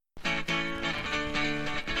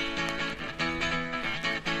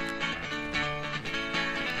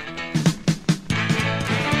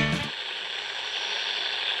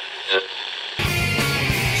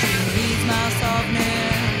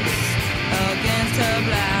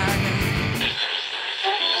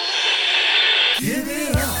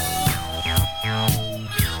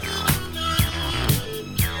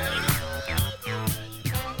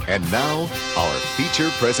now, our feature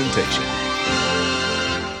presentation.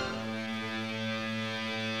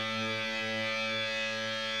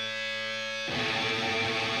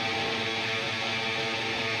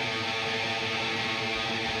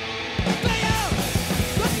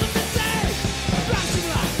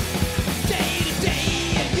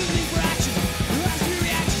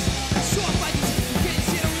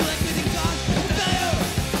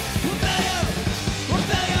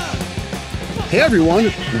 Hey everyone,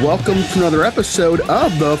 welcome to another episode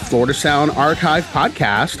of the Florida Sound Archive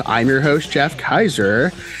podcast. I'm your host, Jeff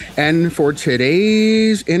Kaiser, and for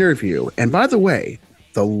today's interview, and by the way,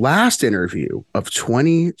 the last interview of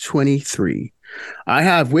 2023, I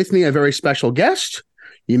have with me a very special guest.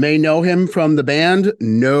 You may know him from the band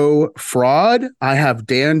No Fraud. I have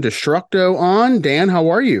Dan Destructo on. Dan, how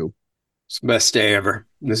are you? It's the best day ever.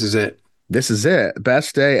 This is it. This is it.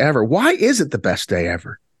 Best day ever. Why is it the best day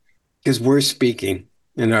ever? Because we're speaking,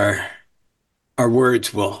 and our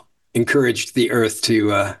words will encourage the earth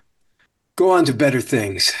to go on to better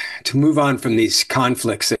things, to move on from these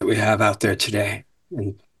conflicts that we have out there today.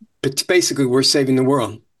 But basically, we're saving the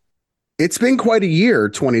world. It's been quite a year,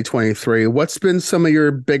 2023. What's been some of your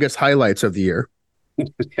biggest highlights of the year?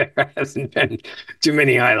 There hasn't been too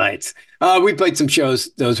many highlights. We played some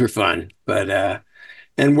shows; those were fun. But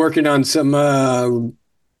and working on some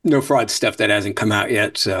No Fraud stuff that hasn't come out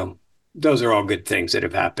yet. So those are all good things that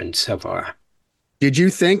have happened so far. Did you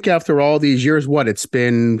think after all these years, it's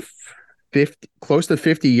been 50, close to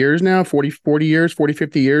 50 years now, 40 years,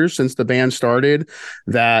 50 years since the band started,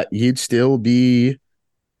 that you'd still be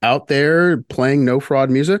out there playing No Fraud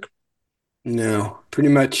music? No, pretty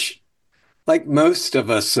much like most of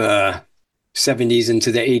us 70s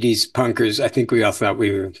into the 80s punkers, I think we all thought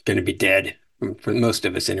we were going to be dead, for most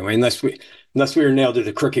of us anyway, unless we were nailed to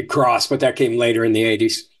the crooked cross, but that came later in the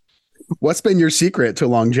 80s. What's been your secret to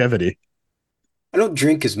longevity? I don't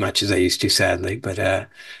drink as much as I used to, sadly, but I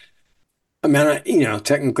mean,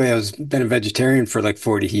 technically I've been a vegetarian for like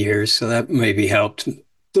 40 years, so that maybe helped. A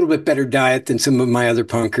little bit better diet than some of my other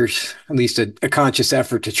punkers, at least a conscious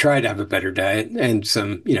effort to try to have a better diet, and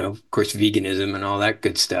some, of course, veganism and all that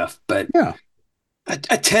good stuff. But yeah,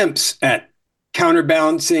 attempts at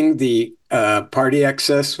counterbalancing the party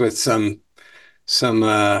excess with some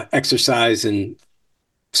exercise and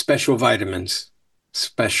special vitamins.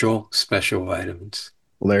 Special vitamins.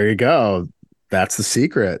 Well, there you go. That's the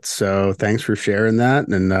secret. So thanks for sharing that.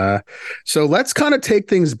 And so let's kind of take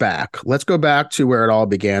things back. Let's go back to where it all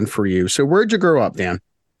began for you. So where'd you grow up, Dan?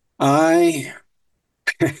 I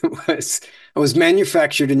was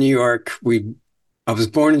manufactured in New York. I was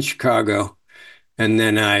born in Chicago, and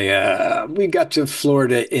then we got to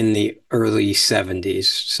Florida in the early 70s.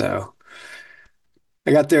 So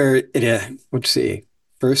I got there at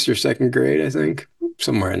first or second grade, I think,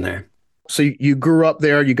 somewhere in there. So you grew up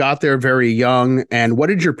there, you got there very young. And what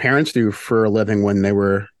did your parents do for a living when they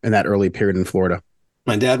were in that early period in Florida?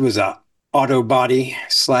 My dad was a auto body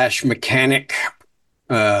 / mechanic.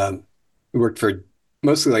 He worked for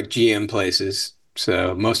mostly like GM places.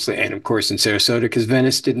 So mostly, and of course in Sarasota,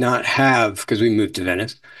 because we moved to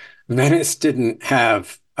Venice. Venice didn't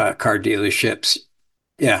have car dealerships.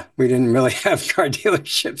 Yeah, we didn't really have car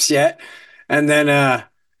dealerships yet. And then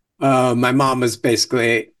my mom was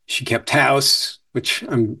she kept house, which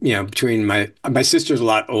I'm, between my sister's a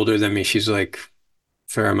lot older than me. She's like a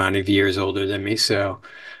fair amount of years older than me. So,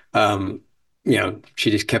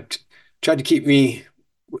 she just tried to keep me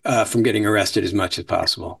from getting arrested as much as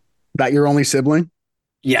possible. That your only sibling?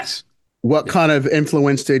 Yes. What kind of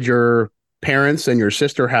influence did your parents and your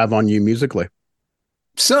sister have on you musically?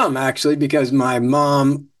 Some, actually, because my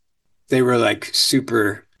mom, they were like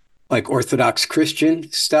super like Orthodox Christian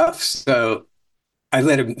stuff. So I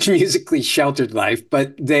led a musically sheltered life,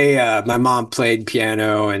 but my mom played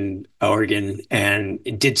piano and organ and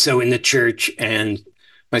did so in the church. And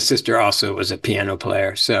my sister also was a piano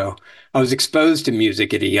player. So I was exposed to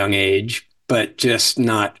music at a young age, but just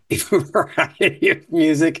not a variety of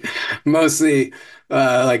music, mostly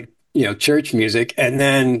church music. And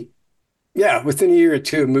then, within a year or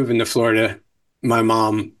two of moving to Florida, my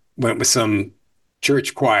mom went with some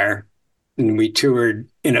church choir, and we toured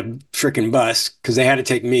in a freaking bus because they had to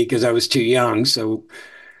take me because I was too young. So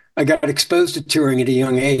I got exposed to touring at a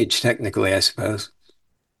young age, technically, I suppose.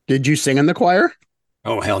 Did you sing in the choir?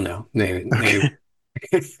 Oh, hell no.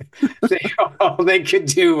 All they could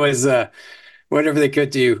do was whatever they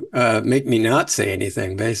could do, make me not say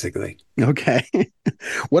anything, basically. Okay.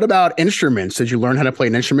 What about instruments? Did you learn how to play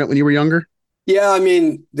an instrument when you were younger? Yeah, I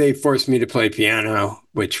mean, they forced me to play piano,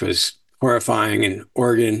 which was horrifying, and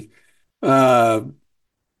organ. I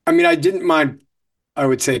mean, I didn't mind I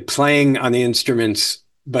would say playing on the instruments,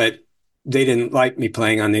 but they didn't like me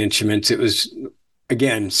playing on the instruments. It was,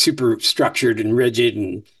 again, super structured and rigid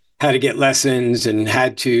and had to get lessons and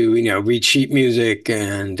had to, read sheet music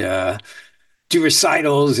and do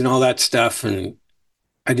recitals and all that stuff. And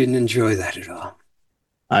I didn't enjoy that at all.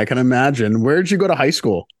 I can imagine. Where did you go to high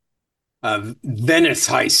school? Venice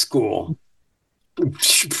High School,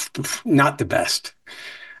 not the best.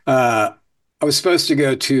 Uh, I was supposed to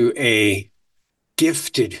go to a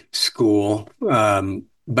gifted school,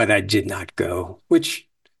 but I did not go, which,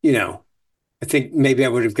 you know, I think maybe I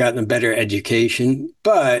would have gotten a better education.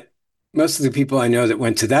 But most of the people I know that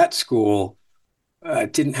went to that school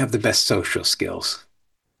didn't have the best social skills.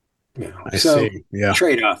 I So see. Yeah.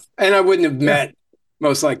 trade off. And I wouldn't have Yeah. met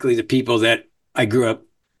most likely the people that I grew up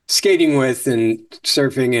skating with and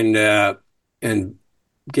surfing and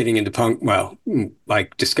getting into punk. Well,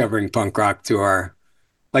 like discovering punk rock through our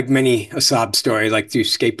like many a sob story, like through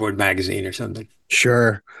Skateboard Magazine or something.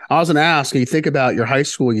 Sure. I was going to ask, you think about your high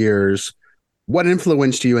school years, what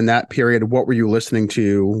influenced you in that period? What were you listening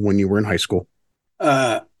to when you were in high school?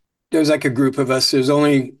 Uh, there was like a group of us. There's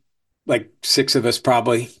only like six of us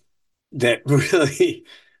probably that really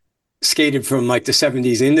skated from like the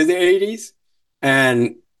 70s into the 80s.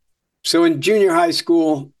 And so in junior high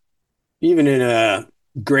school, even in a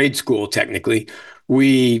grade school, technically,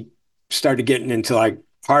 we started getting into like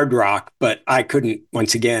hard rock, but I couldn't,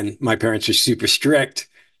 once again, my parents are super strict.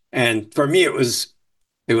 And for me, it was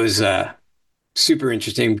super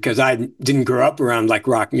interesting because I didn't grow up around like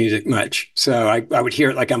rock music much. So I would hear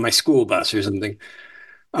it like on my school bus or something.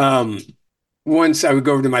 Um, Once I would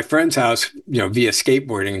go over to my friend's house, via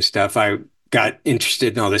skateboarding and stuff, I got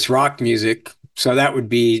interested in all this rock music. So that would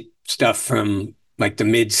be stuff from like the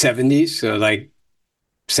mid 70s. So like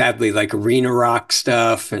sadly like arena rock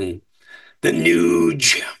stuff and the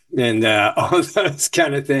Nuge and all those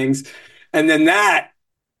kind of things. And then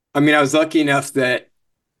I mean, I was lucky enough that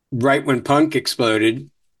right when punk exploded,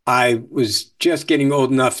 I was just getting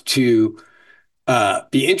old enough to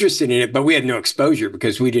be interested in it, but we had no exposure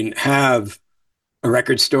because we didn't have a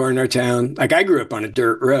record store in our town. Like I grew up on a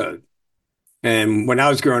dirt road. And when I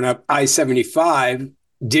was growing up, I-75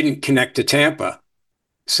 didn't connect to Tampa.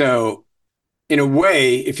 So in a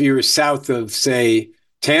way, if you were south of, say,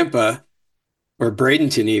 Tampa or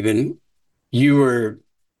Bradenton even, you were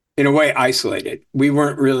in a way isolated. We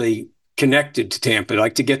weren't really connected to Tampa.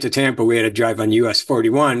 Like to get to Tampa, we had to drive on US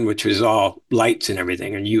 41, which was all lights and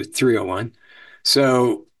everything, and U 301.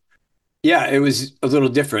 So yeah, it was a little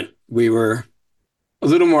different. We were a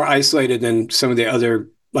little more isolated than some of the other,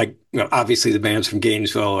 like, obviously the bands from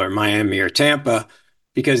Gainesville or Miami or Tampa,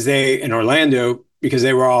 because in Orlando, because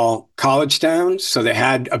they were all college towns. So they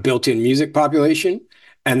had a built in music population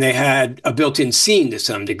and they had a built in scene to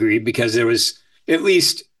some degree because there was at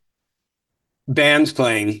least bands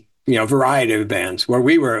playing, variety of bands. Where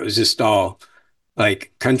we were, it was just all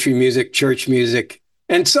like country music, church music,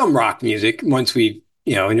 and some rock music once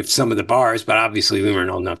and if some of the bars, but obviously we weren't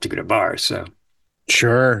old enough to go to bars. So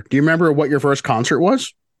Sure. Do you remember what your first concert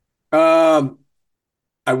was? Um,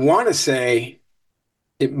 I want to say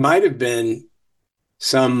it might have been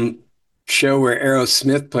some show where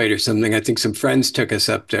Aerosmith played or something. I think some friends took us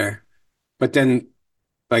up there. But then,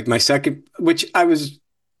 like my second,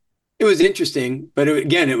 it was interesting. But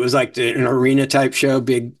again, it was like an arena type show,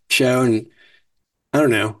 big show, and I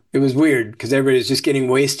don't know. It was weird because everybody was just getting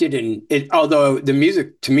wasted, and although the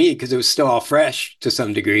music to me, because it was still all fresh to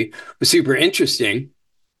some degree, was super interesting.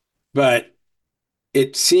 But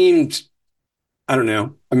it seemed I don't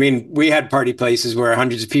know. I mean, we had party places where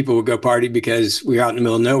hundreds of people would go party because we were out in the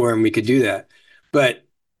middle of nowhere and we could do that. But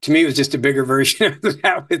to me, it was just a bigger version of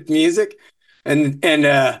that with music, and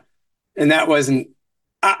that wasn't.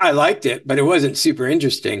 I liked it, but it wasn't super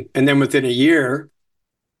interesting. And then within a year,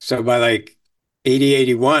 so by like 80,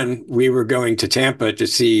 81, we were going to Tampa to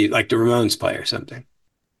see like the Ramones play or something.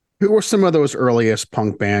 Who were some of those earliest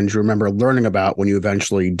punk bands you remember learning about when you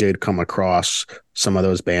eventually did come across some of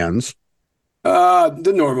those bands?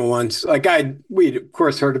 The normal ones. Like we'd of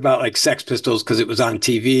course heard about like Sex Pistols because it was on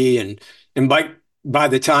TV, and by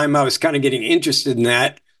the time I was kind of getting interested in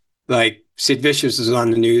that, like Sid Vicious was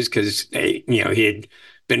on the news because he had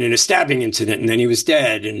been in a stabbing incident and then he was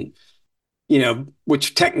dead, and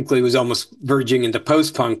which technically was almost verging into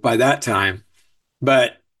post punk by that time.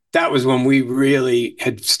 But that was when we really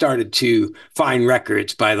had started to find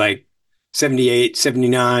records by like 78,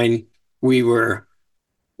 79. We were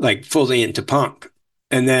like fully into punk.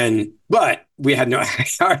 And then, but we had no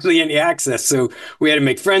hardly any access. So we had to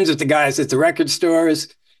make friends with the guys at the record stores,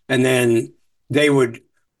 and then they would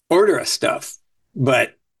order us stuff.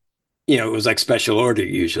 But, it was like special order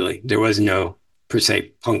usually. There was no per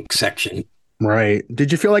se punk section. Right.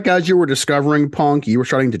 Did you feel like as you were discovering punk, you were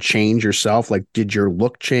starting to change yourself? Like, did your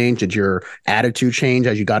look change? Did your attitude change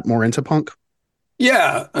as you got more into punk?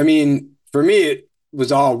 Yeah, I mean, for me, it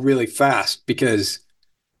was all really fast because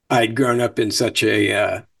I'd grown up in such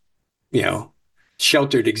a you know,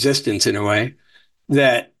 sheltered existence in a way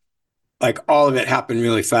that like all of it happened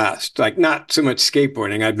really fast. Like not so much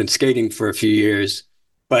skateboarding. I'd been skating for a few years,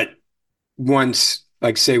 but once,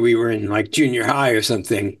 like say we were in like junior high or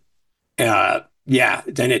something, yeah,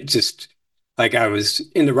 then it just like I was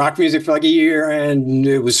in the rock music for like a year and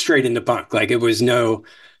it was straight into punk. Like it was no,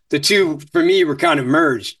 the two for me were kind of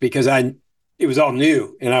merged because it was all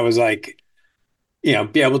new and I was like,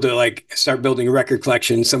 be able to like start building a record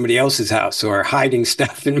collection in somebody else's house or hiding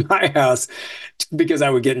stuff in my house because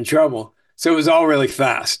I would get in trouble. So it was all really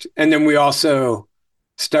fast. And then we also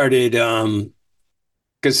started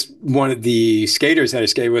because one of the skaters that I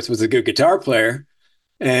skated with was a good guitar player.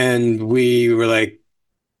 And we were like,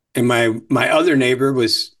 and my other neighbor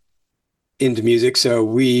was into music. So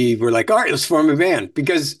we were like, all right, let's form a band.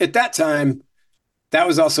 Because at that time, that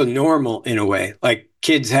was also normal in a way. Like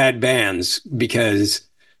kids had bands because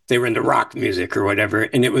they were into rock music or whatever.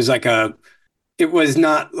 And it was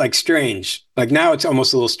not like strange. Like now it's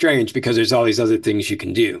almost a little strange because there's all these other things you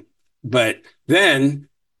can do. But then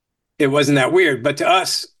it wasn't that weird. But to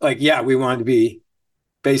us, like, yeah, we wanted to be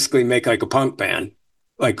basically make like a punk band,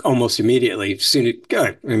 like almost immediately. Soon,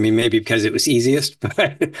 good. I mean, maybe because it was easiest,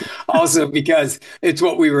 but also because it's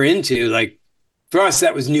what we were into. Like for us,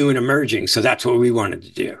 that was new and emerging. So that's what we wanted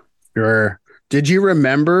to do. Sure. Did you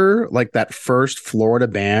remember like that first Florida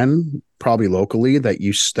band, probably locally, that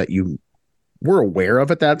you were aware of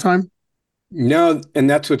at that time? No, and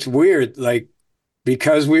that's what's weird. Like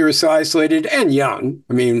because we were so isolated and young.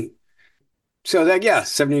 I mean, so that, yeah,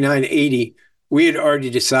 79, 80, we had already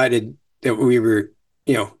decided that we were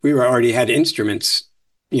already had instruments,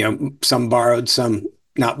 some borrowed, some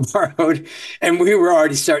not borrowed. And we were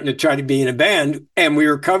already starting to try to be in a band and we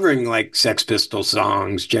were covering like Sex Pistol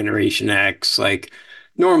songs, Generation X, like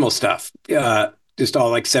normal stuff, just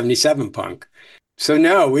all like 77 punk. So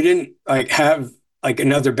no, we didn't like have like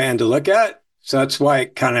another band to look at. So that's why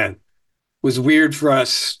it kind of was weird for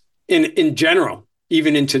us in general,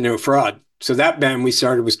 even into No Fraud. So that band we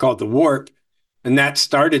started was called The Warp, and that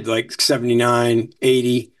started like 79,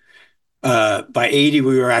 80. By 80,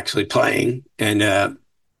 we were actually playing. And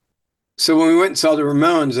so when we went and saw the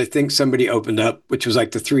Ramones, I think somebody opened up, which was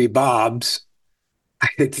like the Three Bobs,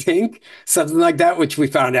 I think, something like that, which we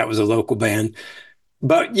found out was a local band.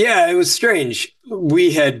 But yeah, it was strange.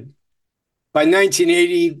 We had by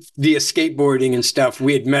 1980, via skateboarding and stuff,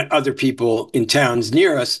 we had met other people in towns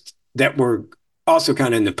near us that were also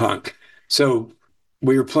kind of into punk. So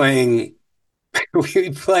we were playing, we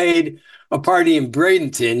played a party in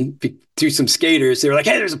Bradenton through some skaters. They were like,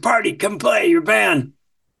 hey, there's a party, come play your band.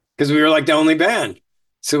 Because we were like the only band.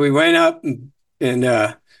 So we went up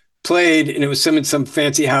and played, and it was in some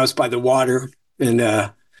fancy house by the water. And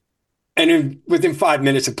within 5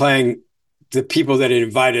 minutes of playing, the people that had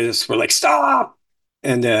invited us were like, stop.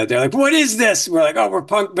 And they're like, what is this? We're like, oh, we're a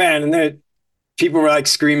punk band. And then people were like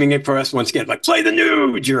screaming it for us once again, like, play the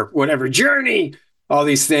Nude or whatever, Journey, all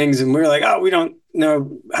these things. And we were like, oh, we don't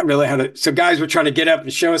know really how to. So guys were trying to get up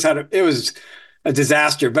and show us how to. It was a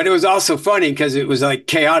disaster, but it was also funny because it was like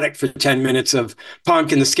chaotic for 10 minutes of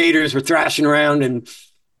punk and the skaters were thrashing around. And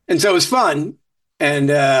so it was fun. And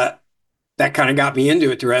that kind of got me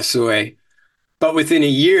into it the rest of the way. But within a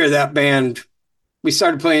year, that band, we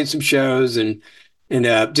started playing some shows and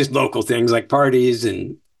just local things like parties.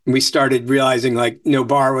 And we started realizing like no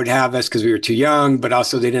bar would have us because we were too young, but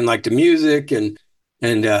also they didn't like the music. And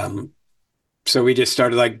so we just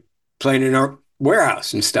started like playing in our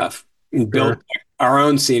warehouse and stuff and built Sure. our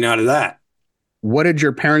own scene out of that. What did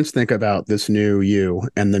your parents think about this new you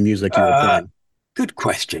and the music you were Uh, playing? Good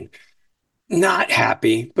question. Not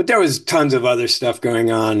happy, but there was tons of other stuff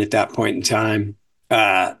going on at that point in time.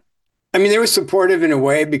 Uh, I mean, they were supportive in a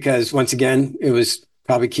way because once again, it was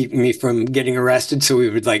probably keeping me from getting arrested. So we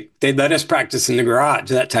would like, they'd let us practice in the garage,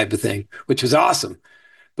 that type of thing, which was awesome.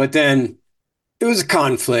 But then it was a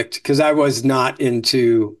conflict because I was not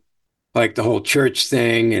into like the whole church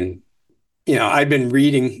thing. And, I'd been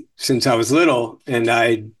reading since I was little and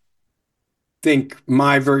I think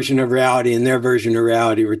my version of reality and their version of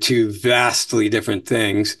reality were two vastly different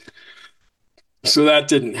things. So that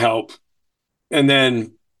didn't help. And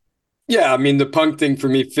then, yeah, I mean, the punk thing for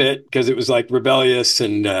me fit because it was like rebellious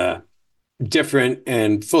and different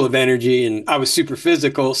and full of energy. And I was super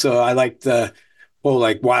physical. So I liked the whole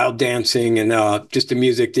like wild dancing and just the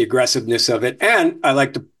music, the aggressiveness of it. And I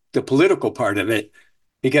like the political part of it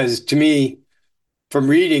because to me, from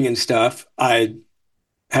reading and stuff, I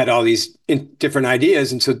had all these different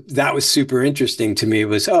ideas. And so that was super interesting to me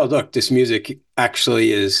was, oh, look, this music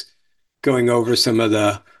actually is going over some of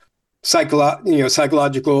the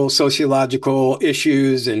psychological, sociological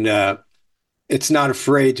issues. And it's not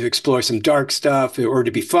afraid to explore some dark stuff or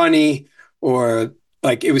to be funny or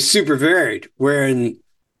like it was super varied. Where in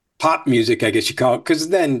pop music, I guess you call it, because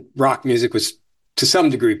then rock music was to some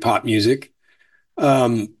degree pop music.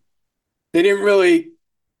 Um, they didn't really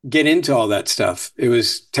get into all that stuff. It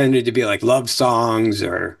was tended to be like love songs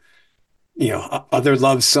or, other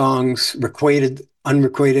love songs, requited,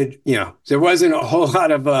 unrequited. There wasn't a whole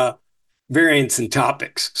lot of variance in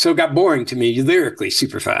topics. So it got boring to me lyrically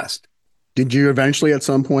super fast. Did you eventually at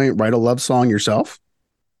some point write a love song yourself?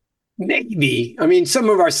 Maybe. I mean, some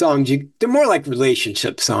of our songs, they're more like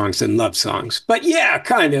relationship songs than love songs. But yeah,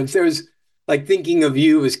 kind of. There's like Thinking of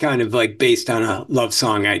You is kind of like based on a love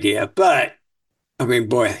song idea. But I mean,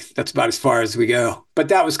 boy, that's about as far as we go. But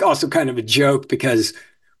that was also kind of a joke because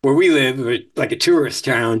where we live, we're like a tourist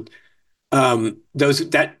town, those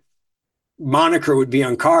that moniker would be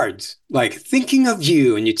on cards, like thinking of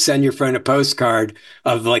you, and you'd send your friend a postcard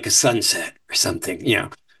of like a sunset or something.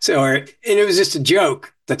 So, and it was just a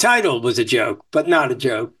joke. The title was a joke, but not a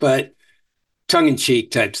joke, but tongue in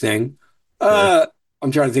cheek type thing. Sure.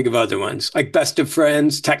 I'm trying to think of other ones, like Best of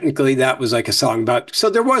Friends. Technically, that was like a song about. So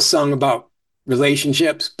there was a song about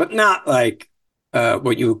relationships, but not like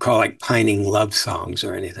what you would call like pining love songs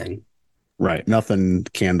or anything. Right. Nothing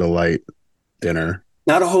candlelight dinner.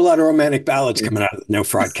 Not a whole lot of romantic ballads coming out of the No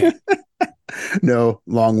Fraud Cat. No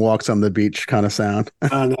long walks on the beach kind of sound.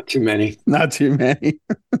 Not too many. Not too many.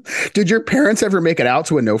 Did your parents ever make it out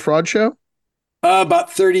to a no fraud show?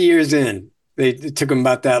 About 30 years in, it took them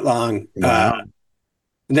about that long. Wow.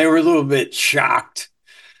 They were a little bit shocked.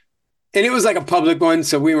 And it was like a public one,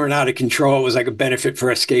 so we weren't out of control. It was like a benefit for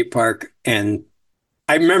a skate park. And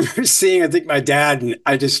I remember seeing, I think my dad, and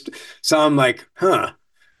I just saw him like, huh.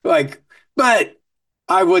 Like, but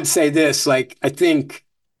I would say this, like, I think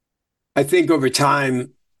over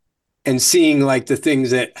time and seeing like the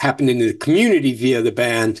things that happened in the community via the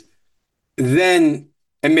band, then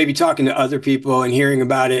and maybe talking to other people and hearing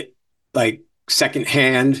about it like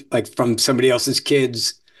secondhand, like from somebody else's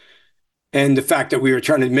kids, and the fact that we were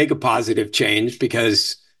trying to make a positive change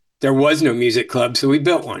because there was no music club, so we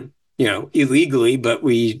built one, illegally, but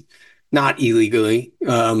we not illegally,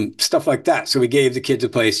 stuff like that. So we gave the kids a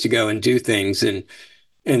place to go and do things, and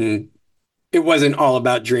it wasn't all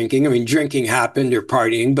about drinking. I mean, drinking happened or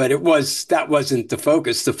partying, but that wasn't the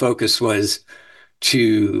focus. The focus was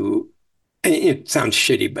to, and it sounds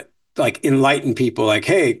shitty, but like enlighten people like,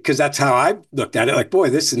 hey, because that's how I looked at it. Like, boy,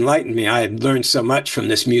 this enlightened me. I had learned so much from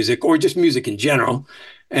this music or just music in general.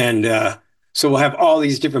 And so we'll have all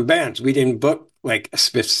these different bands. We didn't book like a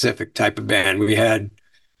specific type of band. We had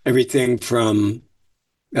everything from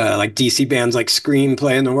like DC bands like Scream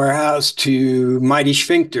Play in the Warehouse to Mighty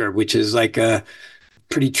Sphincter, which is like a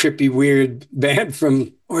pretty trippy, weird band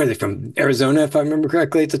from, where are they from? Arizona, if I remember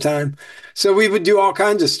correctly at the time. So we would do all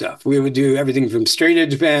kinds of stuff. We would do everything from straight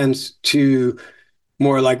edge bands to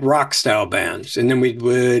more like rock style bands. And then we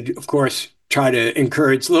would, of course, try to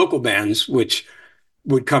encourage local bands, which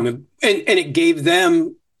would come and it gave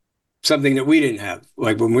them something that we didn't have.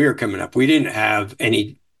 Like when we were coming up, we didn't have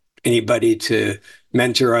anybody to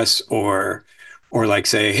mentor us or like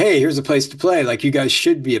say, hey, here's a place to play. Like you guys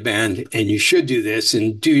should be a band and you should do this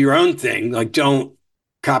and do your own thing. Like don't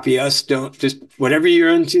copy us. Don't just whatever you're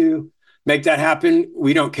into, make that happen.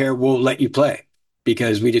 We don't care. We'll let you play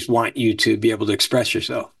because we just want you to be able to express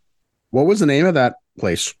yourself. What was the name of that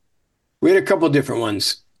place? We had a couple of different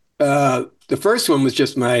ones. The first one was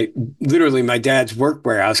just literally my dad's work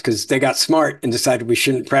warehouse because they got smart and decided we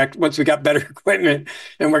shouldn't practice once we got better equipment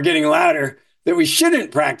and we're getting louder, that we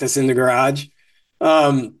shouldn't practice in the garage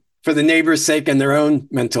for the neighbors' sake and their own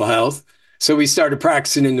mental health. So we started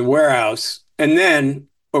practicing in the warehouse. And then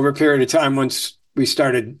over a period of time, once we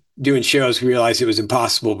started doing shows, we realized it was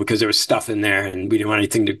impossible because there was stuff in there and we didn't want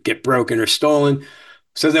anything to get broken or stolen.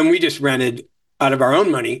 So then we just rented out of our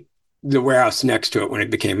own money the warehouse next to it when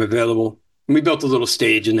it became available. And we built a little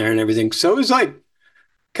stage in there and everything. So it was like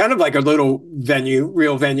kind of like a little venue,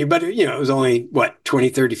 real venue, but it was only 20,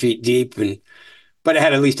 30 feet deep. But it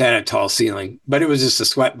at least had a tall ceiling, but it was just a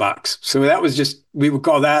sweat box. So that was just, we would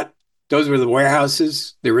call that, those were the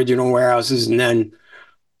warehouses, the original warehouses. And then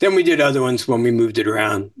we did other ones when we moved it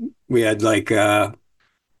around. We had like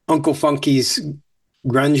Uncle Funky's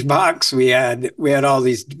grunge box. We had all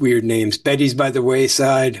these weird names. Betty's by the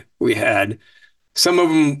Wayside. We had some of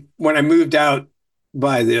them when I moved out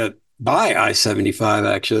by I-75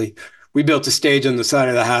 actually. We built a stage on the side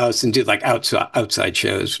of the house and did like outside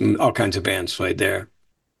shows. And all kinds of bands played there.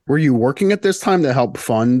 Were you working at this time to help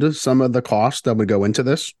fund some of the costs that would go into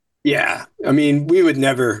this? Yeah. I mean, we would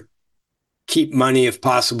never keep money if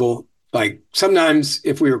possible. Like sometimes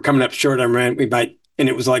if we were coming up short on rent, we might, and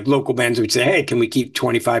it was like local bands would say, hey, can we keep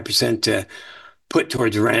 25% to put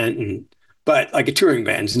towards rent? But like a touring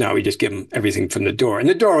bands, no, we just give them everything from the door. And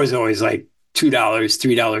the door was always like $2,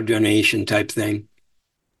 $3 donation type thing.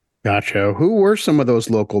 Gotcha. Who were some of those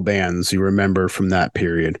local bands you remember from that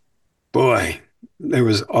period? Boy, there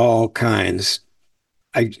was all kinds.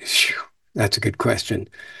 That's a good question.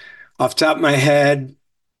 Off the top of my head,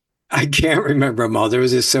 I can't remember them all. There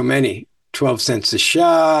was just so many. 12 cents a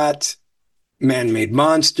shot, man-made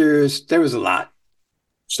monsters. There was a lot.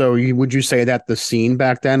 So would you say that the scene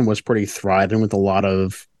back then was pretty thriving with a lot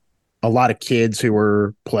of kids who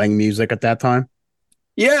were playing music at that time?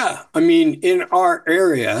 Yeah, I mean, in our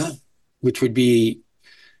area, which would be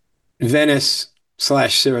Venice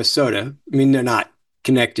slash Sarasota. I mean, they're not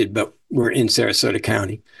connected, but we're in Sarasota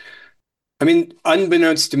County. I mean,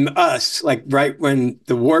 unbeknownst to us, like right when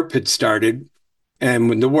the warp had started, and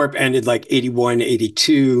when the warp ended like 81,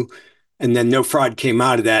 82, and then No Fraud came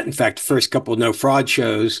out of that. In fact, the first couple of No Fraud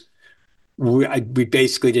shows, we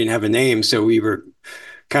basically didn't have a name. So we were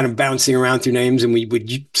kind of bouncing around through names,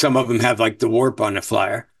 and some of them have like the warp on the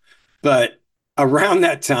flyer. But around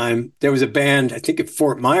that time, there was a band, I think at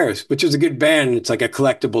Fort Myers, which was a good band. It's like a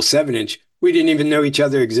collectible 7-inch. We didn't even know each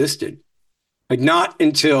other existed. Like not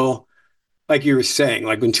until, like you were saying,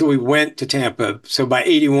 like until we went to Tampa. So by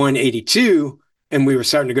 81, 82, and we were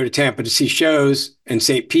starting to go to Tampa to see shows and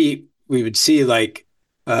St. Pete, we would see like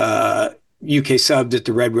UK subs at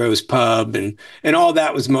the Red Rose pub and all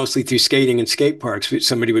that was mostly through skating and skate parks.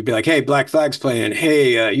 Somebody would be like, hey, Black Flag's playing.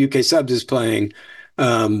 Hey, UK subs is playing.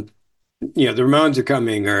 The Ramones are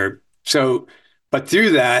coming or so. But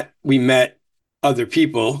through that, we met other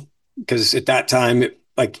people because at that time,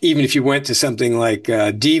 like even if you went to something like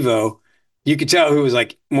Devo, you could tell who was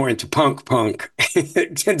like more into punk.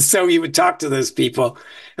 And so you would talk to those people.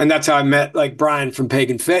 And that's how I met like Brian from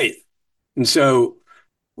Pagan Faith. And so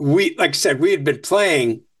like I said, we had been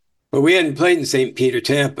playing, but we hadn't played in St. Pete or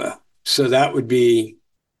Tampa. So that would be,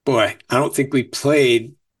 boy, I don't think we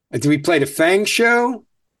played. I think we played a Fang show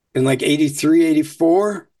in like 83,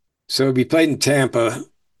 84. So we played in Tampa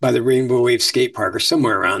by the Rainbow Wave Skate Park or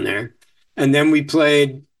somewhere around there. And then we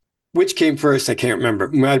played, which came first? I can't remember.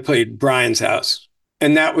 I played Brian's house.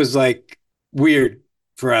 And that was like weird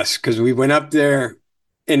for us because we went up there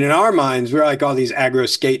and in our minds, we're like all these aggro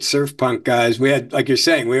skate surf punk guys. We had, like you're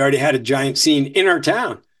saying, we already had a giant scene in our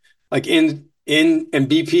town. Like and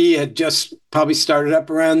BP had just probably started up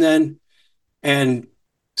around then. And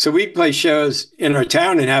so we'd play shows in our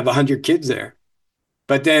town and have 100 kids there.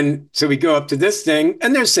 But then, so we go up to this thing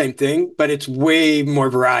and there's the same thing, but it's way more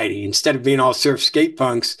variety. Instead of being all surf skate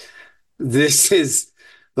punks, this is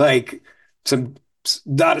like some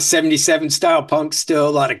lot of 77 style punk still,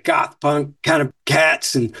 a lot of goth punk kind of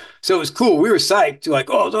cats. And so it was cool. We were psyched,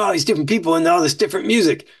 like, oh, there's all these different people and all this different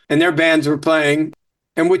music. And their bands were playing,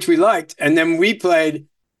 and which we liked. And then we played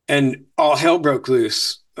and all hell broke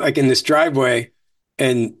loose, like in this driveway,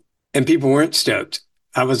 and people weren't stoked.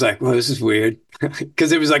 I was like, well, this is weird.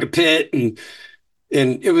 Because it was like a pit and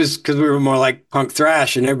it was because we were more like punk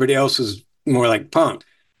thrash and everybody else was more like punk.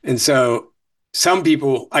 And so some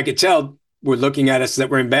people I could tell were looking at us that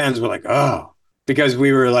were in bands were like, oh, because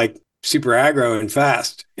we were like super aggro and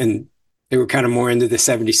fast and they were kind of more into the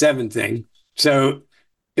 77 thing. So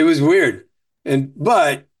it was weird.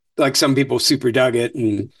 But like some people super dug it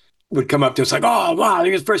and would come up to us like, oh, wow,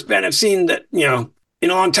 you're the first band I've seen that, in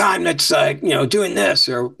a long time that's like, doing this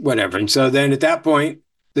or whatever. And so then at that point,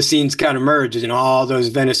 the scenes kind of merged and all those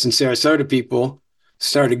Venice and Sarasota people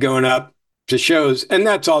started going up to shows. And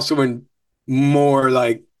that's also when more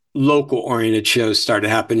like local oriented shows started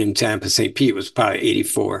happening in Tampa. St. Pete was probably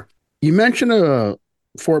 84. You mentioned a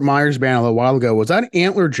Fort Myers band a little while ago. Was that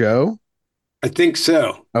Antler Joe? I think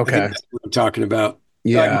so. Okay. I think that's what I'm talking about.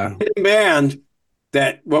 Yeah. Like my band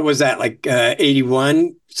what was that, like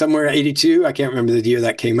 81, somewhere 82? I can't remember the year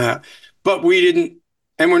that came out. But we didn't,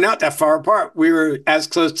 and we're not that far apart. We were as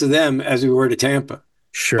close to them as we were to Tampa.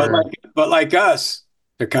 Sure. But like us,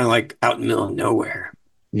 they're kind of like out in the middle of nowhere.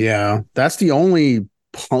 Yeah. That's the only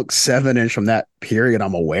punk 7-inch from that period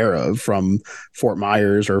I'm aware of from Fort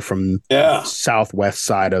Myers or from southwest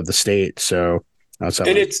side of the state. So and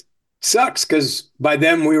it sucks because by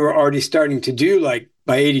then we were already starting to do like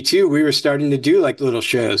by 82, we were starting to do like little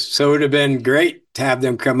shows. So it would have been great to have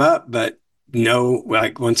them come up, but no,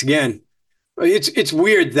 like once again, it's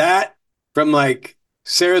weird that from like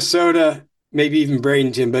Sarasota, maybe even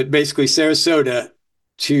Bradenton, but basically Sarasota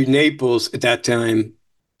to Naples at that time.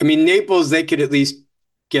 I mean, Naples, they could at least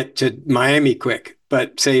get to Miami quick,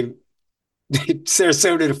 but say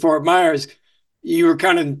Sarasota to Fort Myers, you were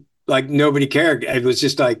kind of like nobody cared. It was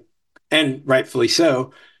just like, and rightfully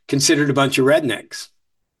so, considered a bunch of rednecks.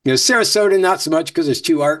 Sarasota, not so much because there's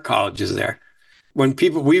two art colleges there. When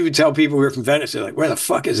we would tell people we were from Venice, they're like, where the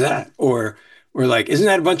fuck is that? Or we're like, isn't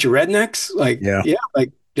that a bunch of rednecks? Like, Yeah. yeah,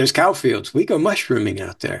 like there's cow fields. We go mushrooming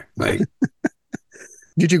out there. Like,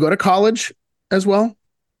 Did you go to college as well?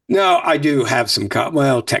 no, I do have some,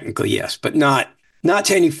 well, technically, yes, but not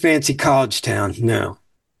to any fancy college town. No.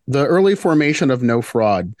 The early formation of No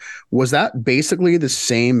Fraud, was that basically the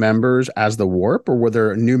same members as the Warp, or were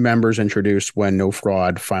there new members introduced when No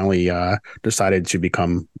Fraud finally decided to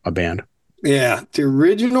become a band? Yeah, the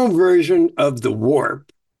original version of the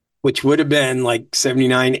Warp, which would have been like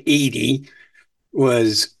 79, 80,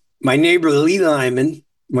 was my neighbor Lee Lyman,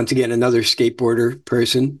 once again, another skateboarder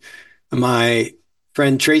person, my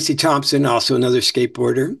friend Tracy Thompson, also another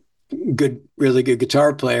skateboarder, good, really good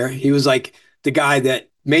guitar player. He was like the guy that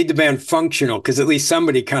made the band functional because at least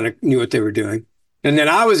somebody kind of knew what they were doing. And then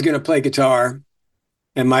I was going to play guitar,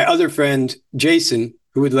 and my other friend Jason,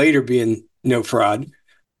 who would later be in No Fraud,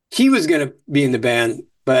 he was going to be in the band,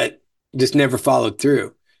 but just never followed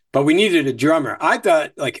through. But we needed a drummer. I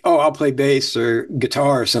thought like, oh, I'll play bass or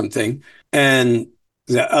guitar or something. And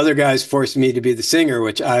the other guys forced me to be the singer,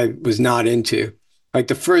 which I was not into. Like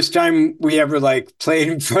the first time we ever like played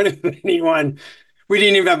in front of anyone, we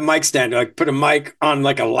didn't even have a mic stand. Like put a mic on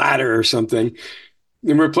like a ladder or something.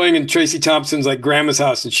 And we're playing in Tracy Thompson's like grandma's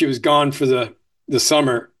house, and she was gone for the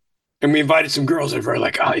summer. And we invited some girls over,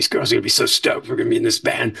 like, oh, these girls are gonna be so stoked. We're gonna be in this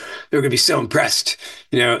band. They're gonna be so impressed.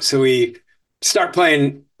 So we start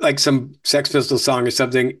playing like some Sex Pistols song or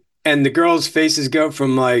something, and the girls' faces go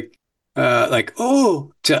from like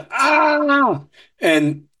oh to ah,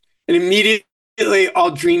 and immediately all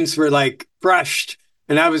dreams were like crushed.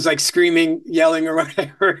 And I was like screaming, yelling, or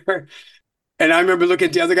whatever. And I remember looking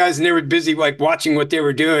at the other guys, and they were busy like watching what they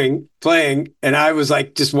were doing, playing. And I was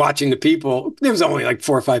like just watching the people. There was only like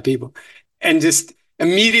 4 or 5 people, and just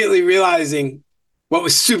immediately realizing what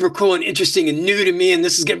was super cool and interesting and new to me, and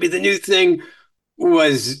this is going to be the new thing,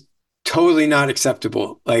 was totally not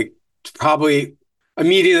acceptable. Like probably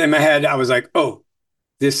immediately in my head, I was like, oh,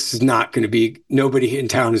 this is not going to be, nobody in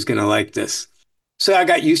town is going to like this. So I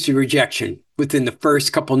got used to rejection within the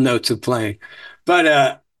first couple notes of playing.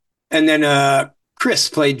 But and then Chris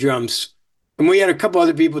played drums. And we had a couple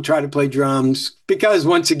other people try to play drums because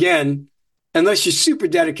once again, unless you're super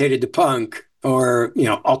dedicated to punk or,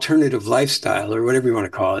 alternative lifestyle or whatever you want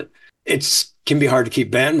to call it, it's can be hard to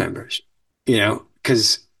keep band members,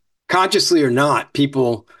 because consciously or not,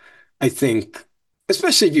 people, I think,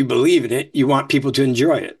 especially if you believe in it, you want people to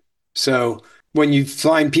enjoy it. So when you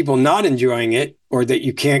find people not enjoying it or that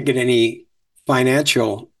you can't get any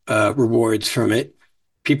financial rewards from it,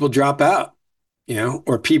 people drop out,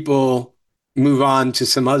 or people move on to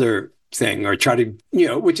some other thing or try to,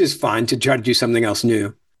 which is fine to try to do something else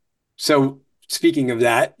new. So speaking of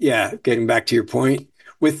that, yeah, getting back to your point,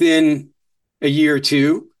 within a year or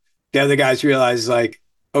two, the other guys realized like,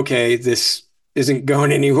 okay, this isn't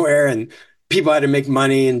going anywhere and people had to make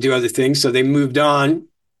money and do other things. So they moved on.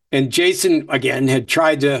 And Jason, again,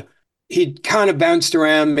 he'd kind of bounced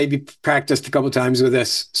around, maybe practiced a couple of times with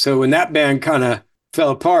us. So when that band kind of fell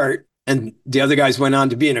apart and the other guys went on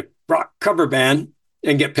to be in a rock cover band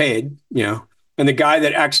and get paid, and the guy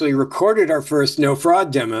that actually recorded our first No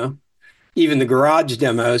Fraud demo, even the garage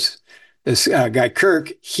demos, this guy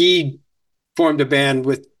Kirk, he formed a band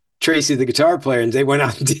with Tracy, the guitar player, and they went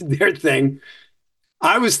out and did their thing.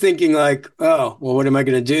 I was thinking like, oh, well, what am I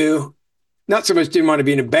going to do? Not so much didn't want to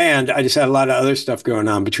be in a band. I just had a lot of other stuff going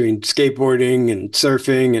on between skateboarding and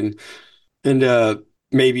surfing and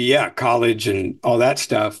maybe, yeah, college and all that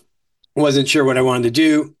stuff. Wasn't sure what I wanted to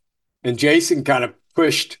do. And Jason kind of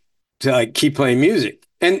pushed to like keep playing music.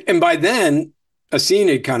 And by then, a scene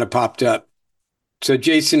had kind of popped up. So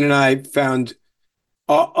Jason and I found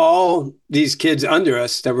all these kids under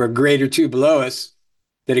us that were a grade or two below us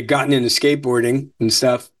that had gotten into skateboarding and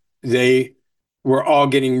stuff. They were all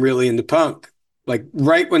getting really into punk, like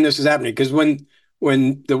right when this was happening. Because when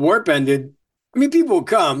the Warp ended, I mean, people would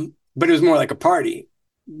come, but it was more like a party.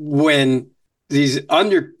 When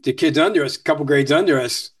the kids under us, a couple grades under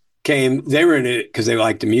us came, they were in it because they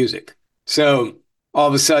liked the music. So all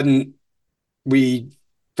of a sudden we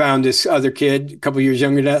found this other kid, a couple years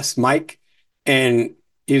younger than us, Mike, and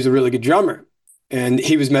he was a really good drummer. And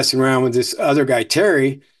he was messing around with this other guy,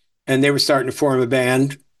 Terry, and they were starting to form a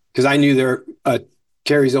band because I knew their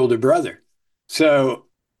Terry's older brother. So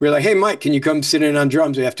we are like, hey, Mike, can you come sit in on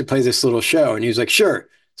drums? We have to play this little show. And he was like, sure.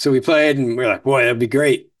 So we played, and we are like, boy, that'd be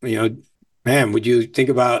great. Man, would you think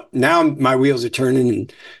about now my wheels are turning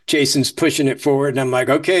and Jason's pushing it forward. And I'm like,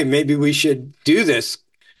 okay, maybe we should do this.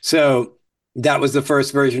 So that was the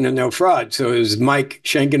first version of No Fraud. So it was Mike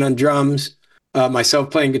Schenken on drums, myself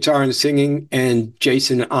playing guitar and singing, and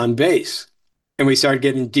Jason on bass. And we started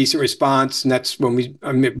getting decent response. And that's when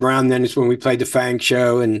around then is when we played the Fang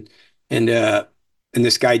show. And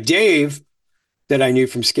this guy, Dave, that I knew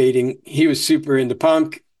from skating, he was super into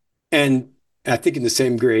punk. And I think in the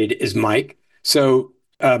same grade as Mike. So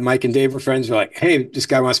Mike and Dave were friends. We're like, hey, this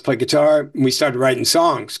guy wants to play guitar. And we started writing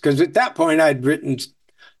songs. Because at that point, I'd written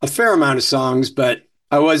a fair amount of songs, but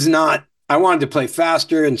I wanted to play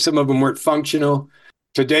faster and some of them weren't functional.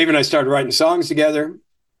 So Dave and I started writing songs together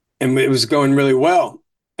and it was going really well.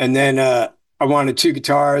 And then I wanted two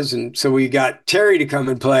guitars. And so we got Terry to come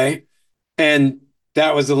and play. And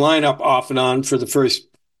that was the lineup off and on for the first,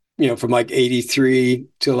 from like 83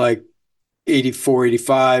 to like 84,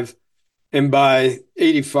 85. And by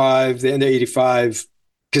 85, the end of 85,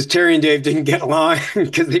 because Terry and Dave didn't get along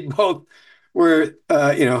because they both were,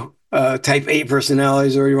 type A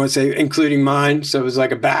personalities, or you want to say, including mine. So it was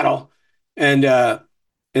like a battle. And at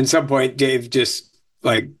some point, Dave just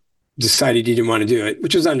like decided he didn't want to do it,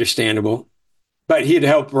 which was understandable. But he had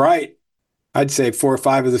helped write, I'd say 4 or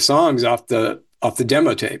 5 of the songs off the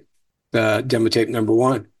demo tape, demo tape number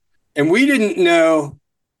 1. And we didn't know,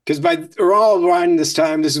 because we're all around this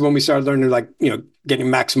time, this is when we started learning, getting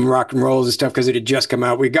Maximum Rock and Rolls and stuff, because it had just come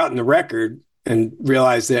out. We'd gotten the record and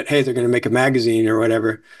realized that, hey, they're going to make a magazine or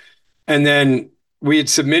whatever. And then we had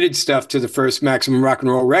submitted stuff to the first Maximum Rock and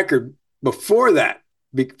Roll record before that,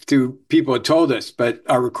 through people had told us, but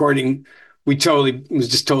our recording, we totally was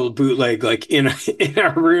just total bootleg, like in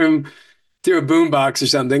our room through a boombox or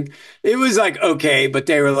something. It was like, okay, but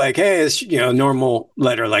they were like, hey, it's, normal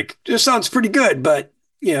letter, like, this sounds pretty good, but,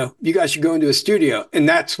 you guys should go into a studio. And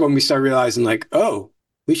that's when we started realizing, like, oh,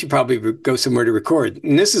 we should probably go somewhere to record.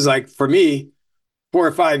 And this is like, for me, 4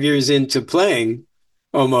 or 5 years into playing,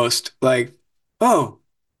 almost like, oh,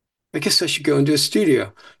 I guess I should go into a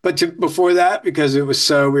studio. But before that, because we were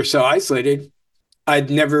so isolated,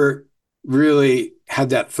 I'd never really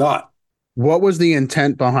had that thought. What was the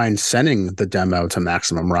intent behind sending the demo to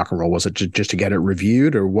Maximum Rock and Roll? Was it just to get it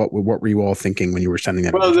reviewed, or what were you all thinking when you were sending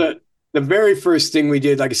that? Well, the very first thing we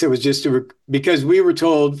did, like I said, was just because we were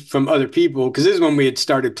told from other people, because this is when we had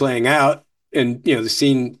started playing out, and the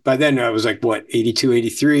scene by then, I was like, what, 82,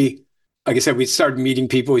 83. Like I said, we started meeting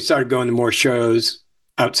people. We started going to more shows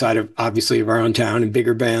outside of, obviously, of our own town and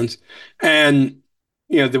bigger bands. And,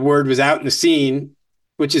 the word was out in the scene,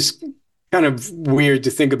 which is kind of weird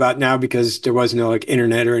to think about now because there was no like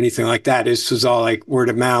internet or anything like that. This was all like word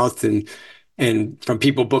of mouth and from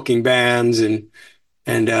people booking bands and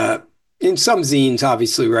in some zines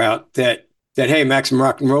obviously were out that hey, Maximum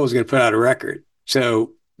Rock and Roll is going to put out a record.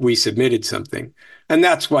 So we submitted something. And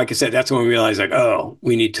that's, like I said, that's when we realized, like, oh,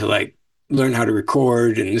 we need to like learn how to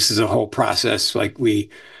record, and this is a whole process. Like we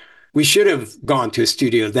should have gone to a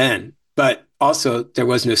studio then, but also there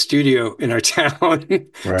was no studio in our town.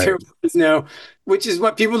 Right. There was no, which is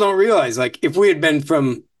what people don't realize. Like if we had been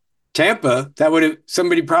from Tampa, that would have,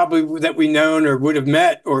 somebody probably that we known or would have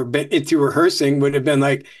met or been through rehearsing would have been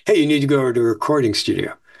like, hey, you need to go to a recording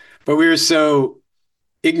studio. But we were so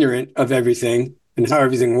ignorant of everything and how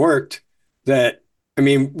everything worked that, I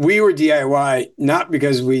mean, we were DIY, not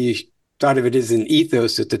because we thought of it as an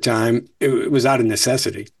ethos at the time. It was out of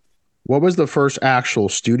necessity. What was the first actual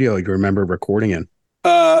studio you remember recording in?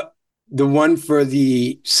 The one for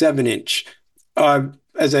the 7-inch.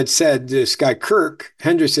 As I'd said, this guy, Kirk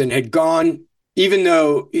Henderson, had gone, even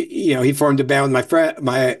though, he formed a band with my friend,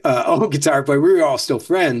 my old guitar player, we were all still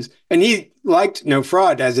friends. And he liked No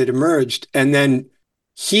Fraud as it emerged. And then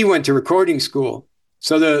he went to recording school.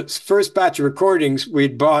 So the first batch of recordings,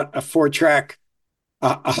 we'd bought a 4-track,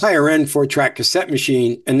 a higher end 4-track cassette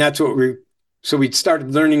machine. And that's what so we'd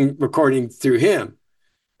started learning recording through him.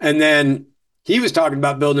 And then he was talking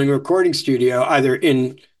about building a recording studio, either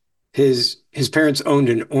in his parents owned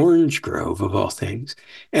an orange grove of all things.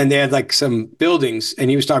 And they had like some buildings,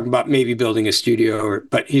 and he was talking about maybe building a studio,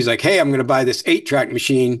 but he's like, hey, I'm going to buy this 8-track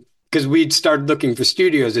machine, because we'd started looking for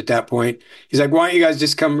studios at that point. He's like, why don't you guys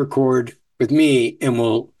just come record with me and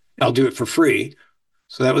I'll do it for free.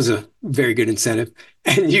 So that was a very good incentive.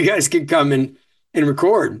 And you guys can come and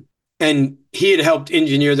record. And he had helped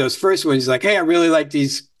engineer those first ones. He's like, hey, I really like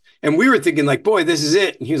these. And we were thinking like, boy, this is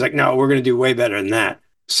it. And he was like, no, we're going to do way better than that.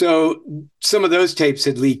 So some of those tapes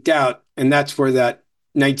had leaked out. And that's where that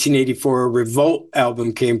 1984 Revolt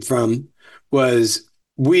album came from. Was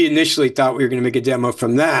we initially thought we were going to make a demo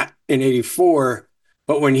from that in 84.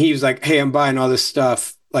 But when he was like, hey, I'm buying all this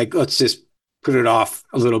stuff, like, let's just put it off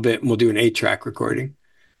a little bit and we'll do an 8-track recording.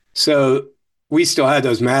 So we still had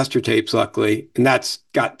those master tapes, luckily, and that's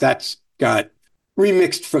got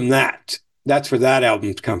remixed from that. That's where that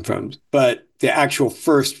album's come from. But the actual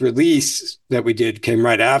first release that we did came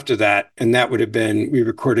right after that, and that would have been we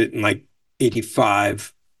recorded in like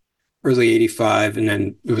 85, early 85, and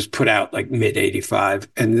then it was put out like mid 85.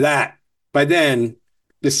 And that by then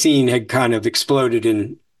the scene had kind of exploded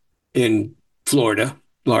in Florida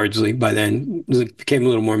largely by then. It became a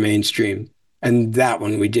little more mainstream. And that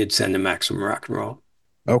one we did send to Maximum Rock and Roll.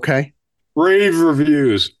 Okay. Rave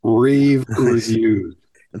reviews. Rave reviews.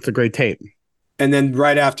 That's a great tape. And then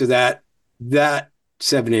right after that, that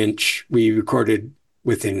 7-inch we recorded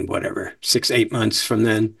within whatever, 6-8 months from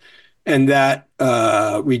then. And that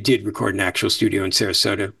we did record an actual studio in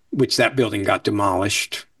Sarasota, which that building got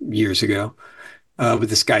demolished years ago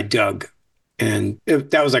with this guy, Doug. And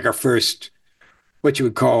that was like our first, what you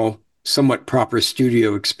would call somewhat proper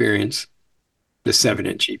studio experience, the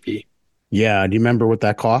 7-inch EP. Yeah. Do you remember what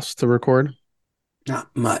that cost to record? Not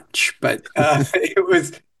much, but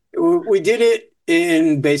we did it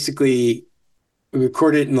in basically, we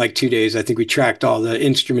recorded it in like 2 days. I think we tracked all the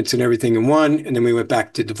instruments and everything in one, and then we went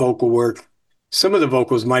back to the vocal work. Some of the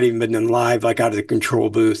vocals might even been done live, like out of the control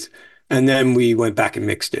booth. And then we went back and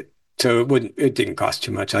mixed it. So it didn't cost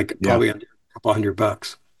too much, like probably under a couple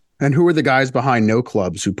 $100. And who were the guys behind No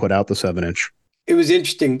Clubs who put out the 7-inch? It was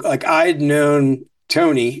interesting. Like I had known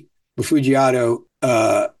Tony Bufugiato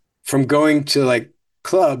from going to like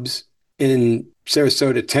clubs in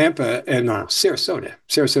Sarasota, Tampa, and Sarasota,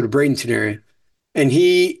 Bradenton area. And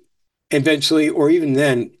he eventually, or even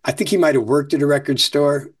then, I think he might have worked at a record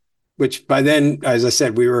store, which by then, as I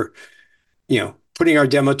said, we were, putting our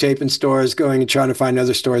demo tape in stores, going and trying to find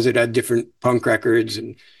other stores that had different punk records.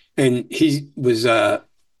 And he was,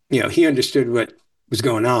 he understood what was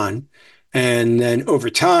going on. And then over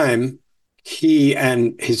time, he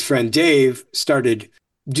and his friend Dave started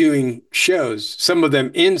doing shows, some of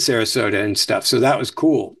them in Sarasota and stuff. So that was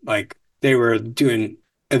cool. Like they were doing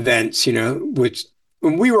events, which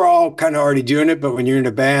when we were all kind of already doing it, but when you're in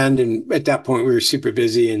a band and at that point we were super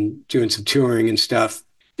busy and doing some touring and stuff,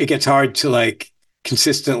 it gets hard to like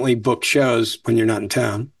consistently book shows when you're not in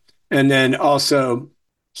town. And then also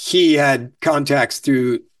he had contacts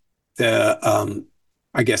through the,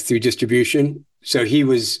 through distribution. So he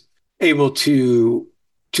was able to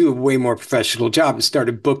do a way more professional job and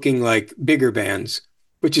started booking like bigger bands,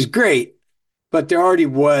 which is great. But there already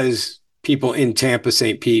was people in Tampa,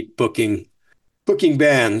 St. Pete booking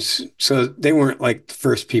bands. So they weren't like the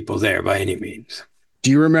first people there by any means. Do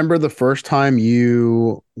you remember the first time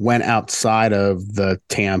you went outside of the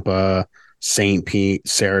Tampa, St. Pete,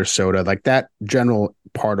 Sarasota, like that general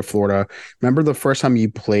part of Florida? Remember the first time you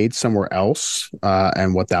played somewhere else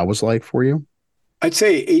and what that was like for you? I'd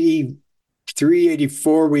say 83,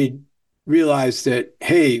 84, we realized that,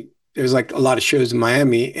 hey, there's like a lot of shows in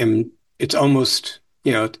Miami and it's almost,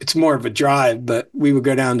 it's more of a drive, but we would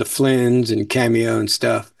go down to Flynn's and Cameo and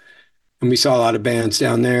stuff. And we saw a lot of bands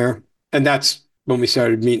down there. And that's when we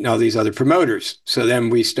started meeting all these other promoters. So then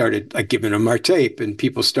we started like giving them our tape and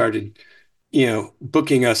people started,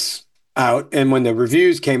 booking us out. And when the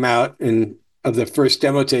reviews came out and of the first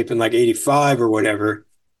demo tape in like 85 or whatever,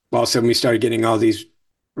 all of a sudden we started getting all these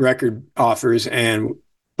record offers and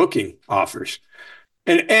booking offers.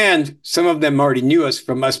 And some of them already knew us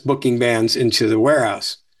from us booking bands into the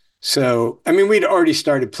warehouse. So, I mean, we'd already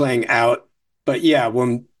started playing out, but yeah,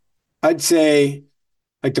 when I'd say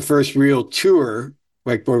like the first real tour,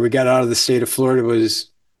 like where we got out of the state of Florida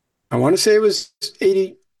was, I want to say it was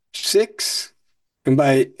 86. And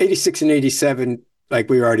by 86 and 87, like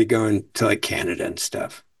we were already going to like Canada and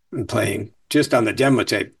stuff and playing just on the demo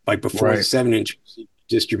tape, like before the 7-inch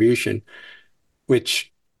distribution,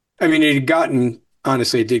 which, I mean,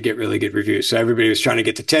 honestly, it did get really good reviews. So everybody was trying to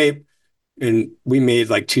get the tape and we made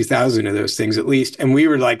like 2,000 of those things at least. And we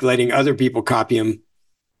were like letting other people copy them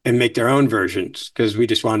and make their own versions because we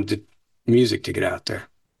just wanted the music to get out there.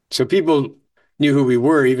 So people knew who we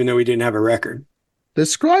were, even though we didn't have a record.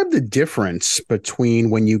 Describe the difference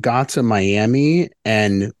between when you got to Miami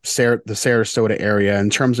and the Sarasota area in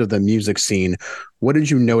terms of the music scene. What did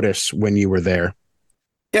you notice when you were there?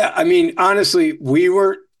 Yeah, I mean, honestly, we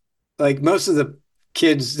were like most of the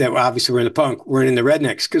kids that obviously were in the punk weren't in the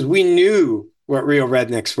rednecks because we knew what real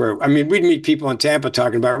rednecks were. I mean, we'd meet people in Tampa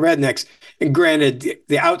talking about rednecks. And granted,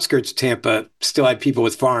 the outskirts of Tampa still had people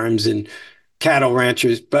with farms and cattle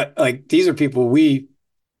ranchers, but like these are people we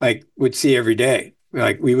like would see every day.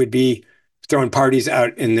 Like we would be throwing parties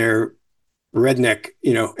out in their redneck,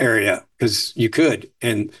 area because you could.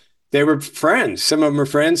 And they were friends. Some of them were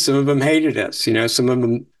friends. Some of them hated us. Some of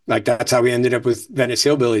them like that's how we ended up with Venice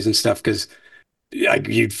Hillbillies and stuff because like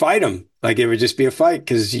you'd fight them. Like it would just be a fight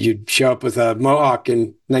because you'd show up with a Mohawk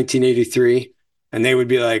in 1983 and they would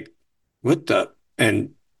be like, what the?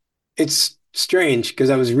 And it's strange because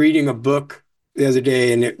I was reading a book the other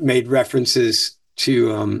day and it made references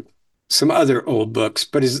to some other old books,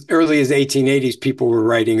 but as early as 1880s, people were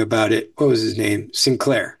writing about it. What was his name?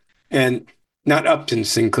 Sinclair. And not Upton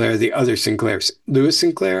Sinclair, the other Sinclair. Lewis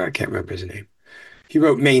Sinclair? I can't remember his name. He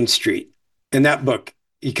wrote Main Street. In that book,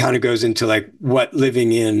 he kind of goes into like what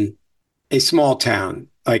living in a small town,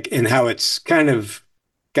 like, and how it's kind of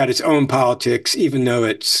got its own politics, even though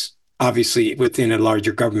it's obviously within a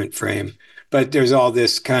larger government frame. But there's all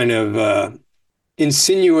this kind of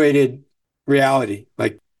insinuated reality.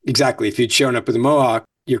 Like, exactly, if you'd shown up with a Mohawk,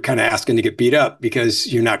 you're kind of asking to get beat up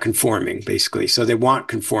because you're not conforming, basically. So they want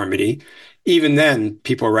conformity. Even then,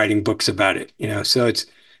 people are writing books about it, So it's,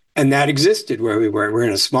 and that existed where we were. We're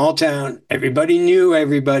in a small town. Everybody knew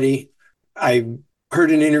everybody. I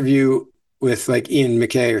heard an interview with like Ian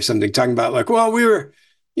McKay or something talking about like, well, we're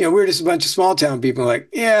just a bunch of small town people. Like,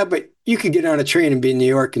 yeah, but you could get on a train and be in New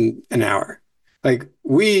York in an hour. Like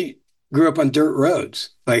we grew up on dirt roads.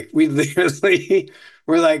 Like we literally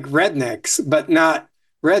were like rednecks, but not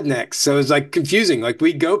rednecks. So it's like confusing. Like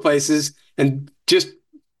we'd go places and just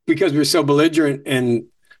because we were so belligerent and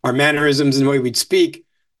our mannerisms and the way we'd speak,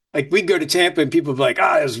 like we'd go to Tampa and people would be like,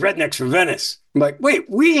 it was rednecks from Venice. I'm like, wait,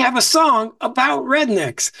 we have a song about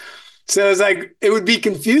rednecks. So it's like, it would be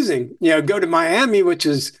confusing, go to Miami, which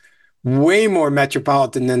is way more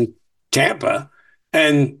metropolitan than Tampa.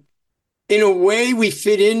 And in a way we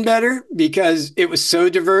fit in better because it was so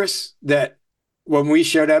diverse that when we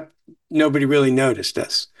showed up, nobody really noticed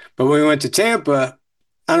us. But when we went to Tampa,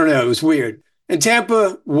 I don't know, it was weird. And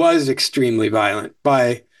Tampa was extremely violent.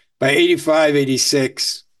 By 85,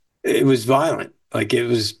 86, it was violent. Like it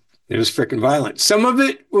was freaking violent. Some of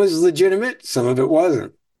it was legitimate, some of it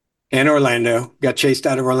wasn't. And Orlando got chased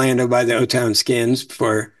out of Orlando by the O-Town Skins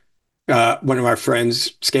for one of our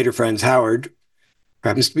friends, skater friends, Howard, who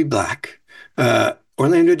happens to be black.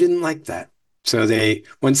 Orlando didn't like that. So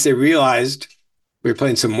once they realized we were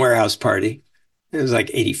playing some warehouse party, it was like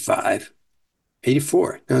 85,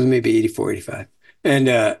 84. That was maybe 84, 85.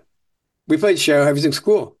 And we played the show. Everything's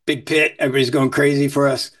cool. Big pit. Everybody's going crazy for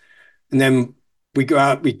us. And then we go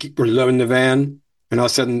out, we're loading the van, and all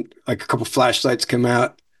of a sudden, like a couple flashlights come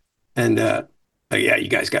out, and like, yeah, you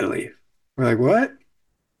guys got to leave. We're like, what?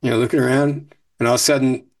 Looking around, and all of a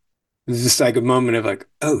sudden, there's just like a moment of like,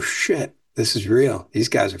 oh shit, this is real. These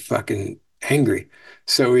guys are fucking angry.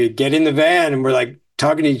 So we get in the van, and we're like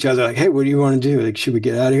talking to each other, like, hey, what do you want to do? Like, should we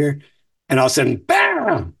get out of here? And all of a sudden,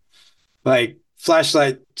 bam! Like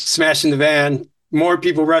flashlight smashing the van, more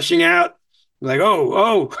people rushing out. Like,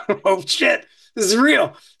 oh, shit, this is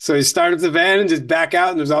real. So he started the van and just back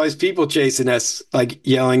out, and there's all these people chasing us, like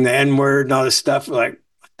yelling the N-word and all this stuff. We're like,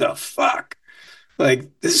 what the fuck?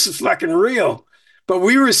 Like, this is fucking real. But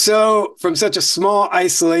we were from such a small,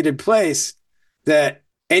 isolated place that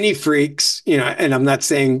any freaks, and I'm not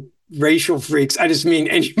saying racial freaks, I just mean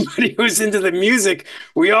anybody who's into the music,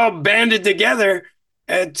 we all banded together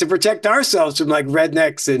to protect ourselves from like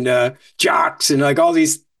rednecks and jocks and like all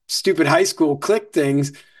these stupid high school clique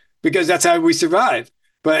things, because that's how we survive.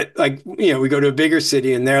 But like, we go to a bigger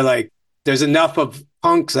city and they're like, there's enough of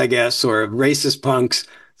punks, I guess, or racist punks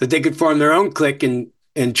that they could form their own clique and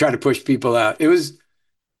try to push people out. It was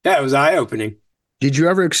eye-opening. Did you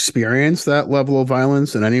ever experience that level of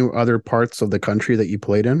violence in any other parts of the country that you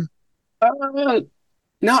played in?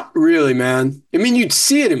 Not really, man. I mean, you'd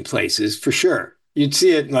see it in places for sure. You'd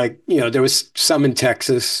see it like, there was some in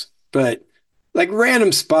Texas, but like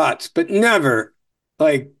random spots, but never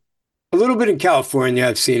like a little bit in California.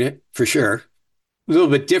 I've seen it for sure. A little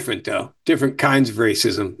bit different though, different kinds of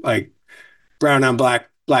racism, like brown on black,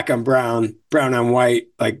 black on brown, brown on white,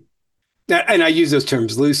 like that. And I use those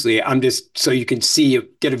terms loosely. I'm just so you can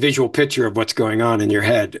get a visual picture of what's going on in your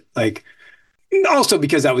head. Like also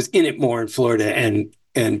because I was in it more in Florida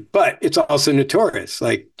but it's also notorious.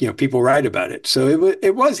 Like, people write about it. So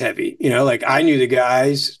it was heavy, like I knew the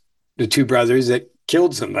guys, the two brothers that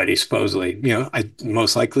killed somebody, supposedly,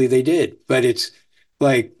 most likely they did. But it's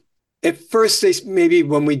like, at first maybe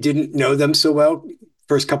when we didn't know them so well,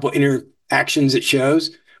 first couple interactions at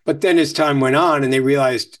shows. But then as time went on and they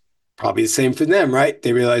realized probably the same for them, right?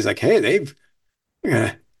 They realized like, hey, they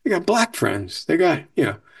got black friends. They got,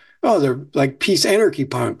 oh, they're like peace anarchy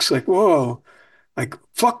punks. Like, whoa, like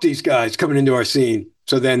fuck these guys coming into our scene.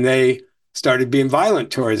 So then they started being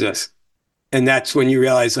violent towards us. And that's when you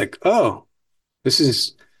realize like, oh, this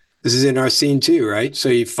is in our scene too, right? So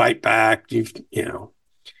you fight back,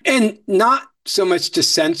 and not so much to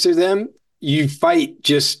censor them, you fight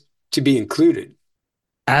just to be included.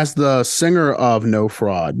 As the singer of No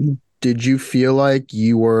Fraud, did you feel like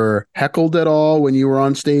you were heckled at all when you were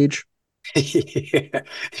on stage? Yeah,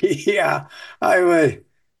 yeah, I would.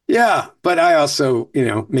 Yeah, but I also,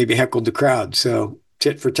 maybe heckled the crowd. So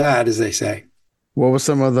tit for tat, as they say. What was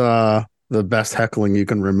some of the best heckling you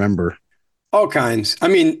can remember? All kinds. I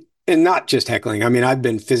mean, and not just heckling. I mean, I've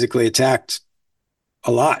been physically attacked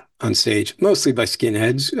a lot on stage, mostly by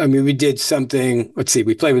skinheads. I mean, we did something. Let's see,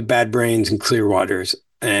 we played with Bad Brains and Clearwater,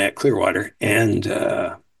 and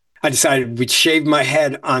I decided we'd shave my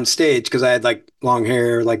head on stage because I had like long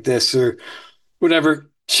hair like this or whatever.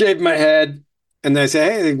 Shaved my head, and then I say,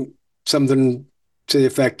 hey, something to the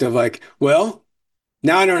effect of like, well,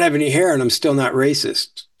 now I don't have any hair and I'm still not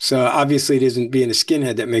racist. So obviously, it isn't being a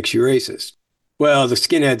skinhead that makes you racist. Well, the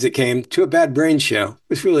skinheads that came to a Bad Brain show,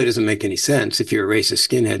 which really doesn't make any sense if you're a racist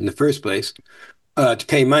skinhead in the first place, to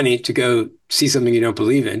pay money to go see something you don't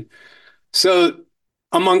believe in. So,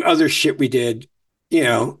 among other shit we did,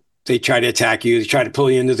 they try to attack you, they try to pull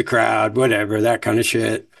you into the crowd, whatever, that kind of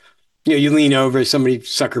shit. You lean over, somebody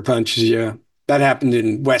sucker punches you. That happened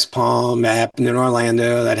in West Palm, that happened in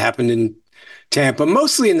Orlando, that happened in Tampa,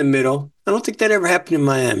 mostly in the middle. I don't think that ever happened in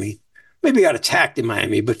Miami. Maybe got attacked in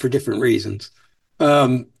Miami, but for different reasons.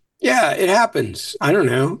 Um, yeah, it happens. I don't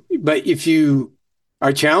know. But if you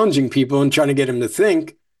are challenging people and trying to get them to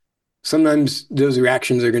think, sometimes those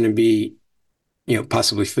reactions are going to be,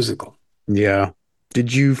 possibly physical. Yeah.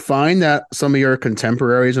 Did you find that some of your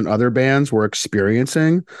contemporaries and other bands were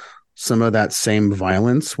experiencing some of that same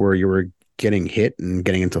violence where you were getting hit and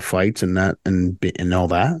getting into fights and and all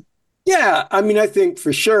that? Yeah, I mean, I think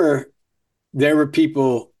for sure there were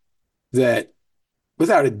people that,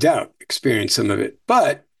 without a doubt, experienced some of it.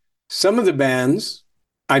 But some of the bands,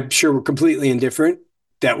 I'm sure, were completely indifferent.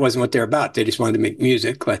 That wasn't what they're about. They just wanted to make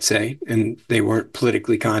music, let's say, and they weren't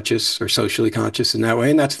politically conscious or socially conscious in that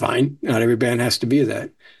way. And that's fine. Not every band has to be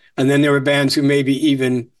that. And then there were bands who maybe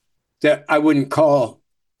even that I wouldn't call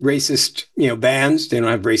racist, bands. They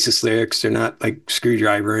don't have racist lyrics. They're not like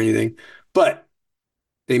Screwdriver or anything, but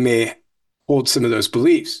they may hold some of those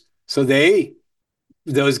beliefs. So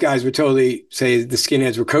those guys would totally say the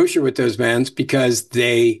skinheads were kosher with those bands because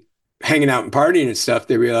they hanging out and partying and stuff.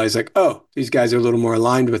 They realize like, oh, these guys are a little more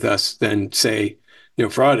aligned with us than say No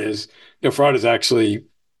Fraud is. No Fraud is actually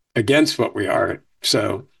against what we are.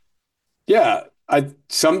 So yeah,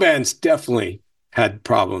 some bands definitely had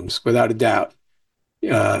problems without a doubt.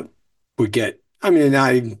 Uh, would get, I mean,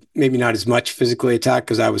 I maybe not as much physically attacked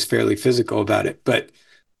because I was fairly physical about it, but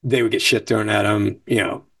they would get shit thrown at them,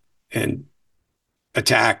 and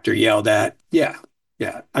attacked or yelled at. Yeah.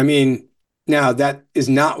 Yeah. I mean, now that is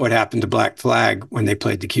not what happened to Black Flag when they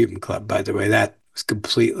played the Cuban Club, by the way. That was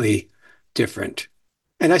completely different.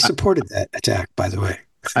 And I supported that attack, by the way.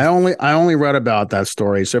 I only read about that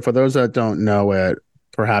story. So for those that don't know it,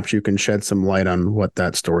 perhaps you can shed some light on what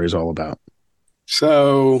that story is all about.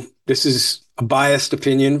 So this is a biased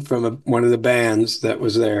opinion from one of the bands that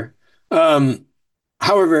was there. Um,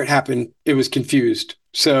 However it happened, it was confused.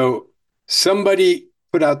 So somebody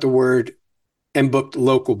put out the word and booked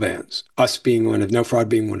local bands, us being one of, No Fraud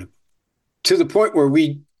being one of, to the point where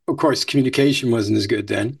of course, communication wasn't as good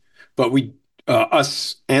then, but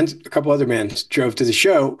us and a couple other bands drove to the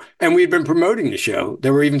show and we'd been promoting the show.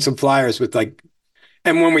 There were even some flyers with like,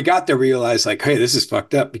 and when we got there, we realized like, hey, this is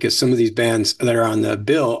fucked up because some of these bands that are on the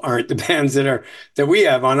bill aren't the bands that we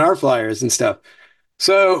have on our flyers and stuff.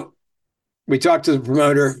 So we talked to the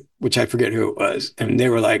promoter, which I forget who it was, and they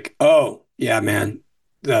were like, "Oh, yeah, man,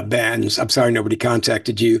 the bands. I'm sorry, nobody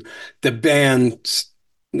contacted you. The bands,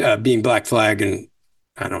 being Black Flag and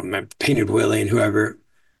I don't remember Painted Willie and whoever,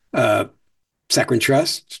 uh, Saccharine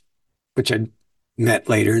Trust, which I met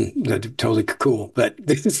later and they're totally cool. But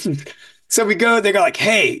so we go. They go like,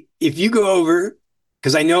 "Hey, if you go over."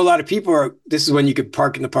 Because I know a lot of people are. This is when you could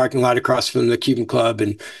park in the parking lot across from the Cuban Club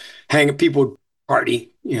and hang. People would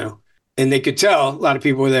party, and they could tell a lot of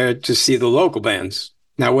people were there to see the local bands.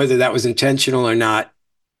 Now, whether that was intentional or not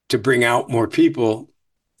to bring out more people,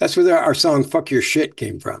 that's where our song Fuck Your Shit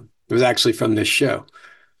came from. It was actually from this show.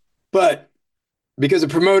 But because the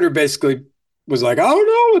promoter basically was like, I don't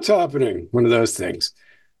know what's happening, one of those things.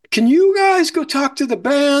 can you guys go talk to the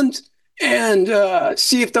band and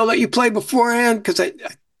see if they'll let you play beforehand? Because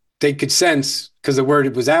they could sense, because the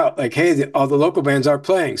word was out, like, hey, all the local bands are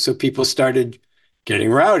playing. So people started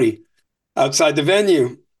getting rowdy outside the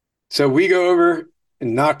venue. So we go over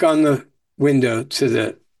and knock on the window to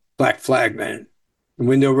the Black Flag band. The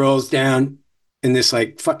window rolls down, and this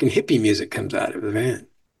like fucking hippie music comes out of the van.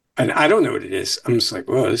 And I don't know what it is. I'm just like,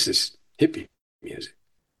 whoa, this is hippie music.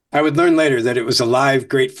 I would learn later that it was a live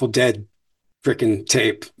Grateful Dead freaking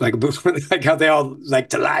tape, like like how they all like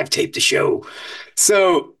to live tape the show.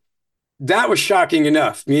 So that was shocking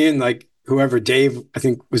enough. Me and like whoever, Dave, I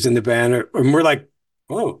think was in the band, and we're like,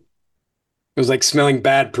 oh, it was like smelling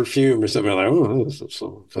bad perfume or something. Like, oh, this is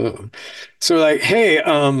so we're like, hey,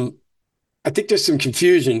 I think there's some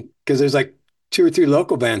confusion because there's like 2 or 3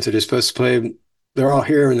 local bands that are supposed to play. They're all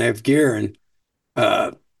here and they have gear, and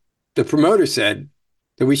the promoter said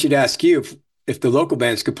that we should ask you if the local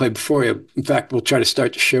bands could play before you. In fact, we'll try to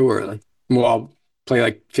start the show early. We'll all play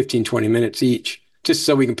like 15, 20 minutes each, just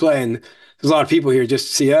so we can play. And there's a lot of people here just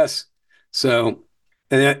to see us. So,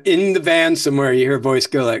 and then in the van somewhere, you hear a voice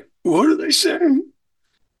go like, what are they saying?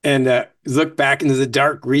 And look back into the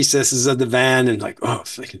dark recesses of the van and like, oh,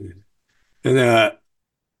 and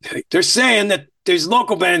they're saying that there's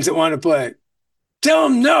local bands that want to play. Tell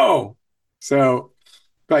them no. So,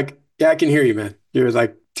 like, yeah, I can hear you, man. You're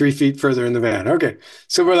like 3 feet further in the van. Okay.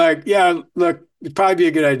 So we're like, yeah, look, it'd probably be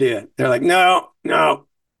a good idea. They're like, no,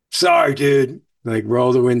 sorry, dude. Like,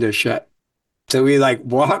 roll the window shut. So we like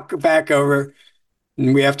walk back over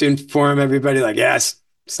and we have to inform everybody, like, yes,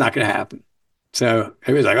 it's not going to happen. So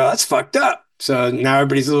everybody's like, oh, that's fucked up. So now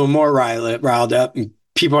everybody's a little more riled up, and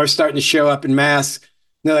people are starting to show up in mass. And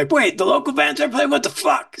they're like, wait, the local bands are playing? What the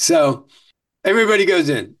fuck? So everybody goes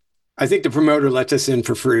in. I think the promoter lets us in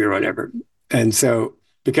for free or whatever. And so,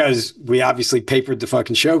 because we obviously papered the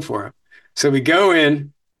fucking show for him. So we go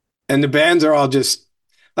in, and the bands are all just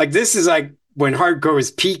like, this is like when hardcore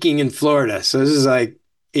was peaking in Florida. So this is like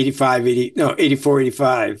 84,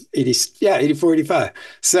 85, 80, yeah, 84, 85.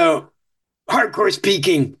 So hardcore's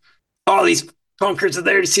peaking. All these punkers are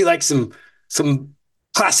there to see like some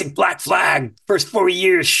classic Black Flag, first 40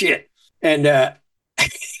 years shit. And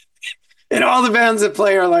and all the bands that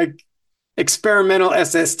play are like experimental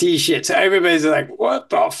SST shit. So everybody's like, what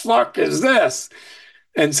the fuck is this?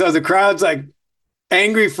 And so the crowd's like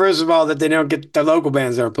angry, first of all, that they don't get the local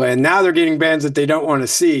bands that are playing. Now they're getting bands that they don't want to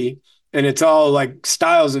see. And it's all like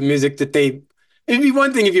styles of music that it'd be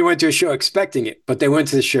one thing if you went to a show expecting it, but they went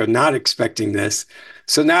to the show not expecting this.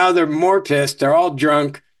 So now they're more pissed. They're all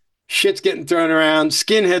drunk. Shit's getting thrown around.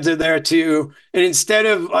 Skinheads are there too. And instead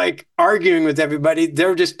of like arguing with everybody,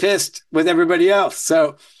 they're just pissed with everybody else.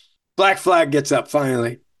 So Black Flag gets up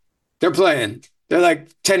finally. They're playing. They're like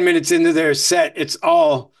 10 minutes into their set. It's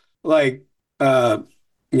all like,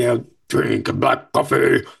 drink a black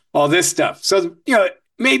coffee, all this stuff. So,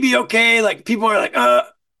 maybe okay. Like people are like,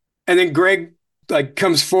 and then Greg like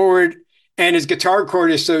comes forward and his guitar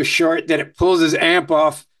cord is so short that it pulls his amp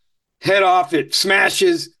off, head off, it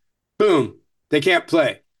smashes, boom, they can't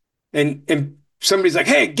play. And somebody's like,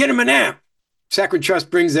 hey, get him an amp. Sacred Trust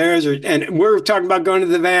brings theirs, and we're talking about going to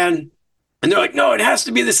the van, and they're like, no, it has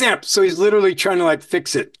to be this amp. So he's literally trying to like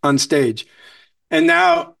fix it on stage. And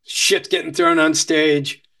now shit's getting thrown on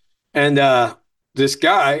stage. And this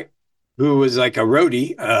guy who was like a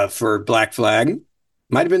roadie for Black Flag,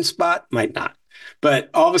 might have been Spot, might not. But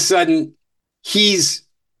all of a sudden, he's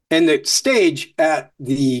in the stage at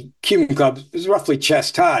the Cuban Club is roughly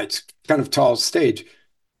chest high. It's kind of tall stage.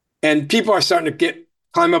 And people are starting to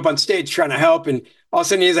climb up on stage trying to help. And all of a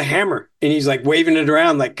sudden he has a hammer and he's like waving it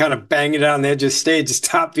around, like kind of banging it on the edge of the stage to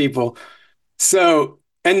stop people. So,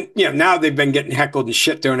 and now they've been getting heckled and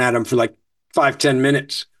shit thrown at them for like 5-10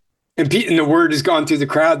 minutes. And the word has gone through the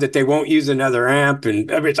crowd that they won't use another amp.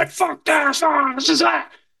 And everybody's like, fuck this, this is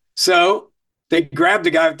that. So they grab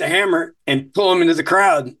the guy with the hammer and pull him into the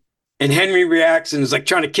crowd. And Henry reacts and is like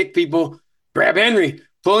trying to kick people. Grab Henry,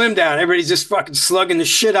 pull him down. Everybody's just fucking slugging the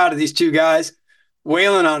shit out of these two guys,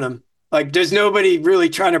 wailing on them. Like there's nobody really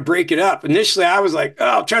trying to break it up. Initially, I was like, oh,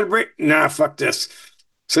 I'll try to break. Nah, fuck this.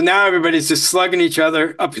 So now everybody's just slugging each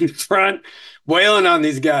other up in the front, wailing on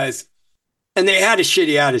these guys. And they had a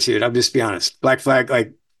shitty attitude, I'll just be honest. Black Flag,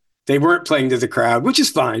 like they weren't playing to the crowd, which is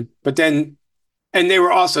fine. But then, and they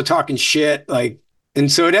were also talking shit, like,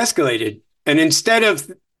 and so it escalated. And instead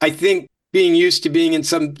of, I think, being used to being in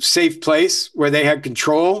some safe place where they had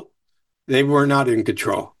control, they were not in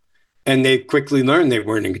control. And they quickly learned they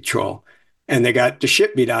weren't in control. And they got the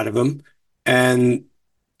shit beat out of them. And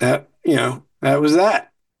that, that was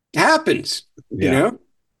that. It happens,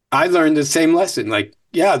 I learned the same lesson. Like,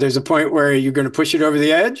 yeah, there's a point where you're going to push it over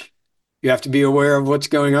the edge. You have to be aware of what's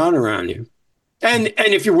going on around you. And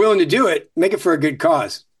if you're willing to do it, make it for a good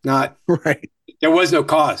cause. Not Right. There was no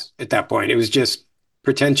cause at that point. It was just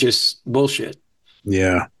pretentious bullshit.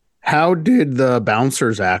 Yeah. How did the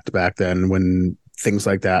bouncers act back then when things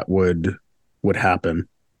like that would happen?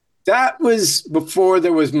 That was before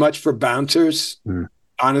there was much for bouncers, Hmm.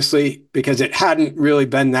 honestly, because it hadn't really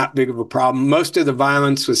been that big of a problem. Most of the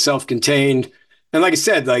violence was self-contained. And like I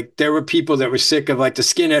said, like there were people that were sick of like the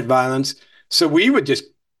skinhead violence. So we would just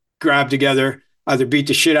grab together, either beat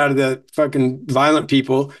the shit out of the fucking violent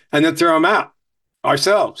people and then throw them out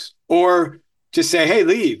ourselves, or just say, hey,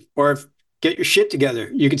 leave, or if, get your shit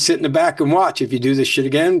together. You can sit in the back and watch. If you do this shit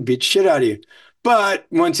again, beat the shit out of you. But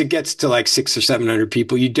once it gets to like 600 or 700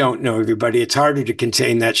 people, you don't know everybody. It's harder to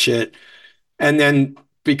contain that shit. And then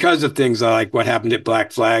because of things like what happened at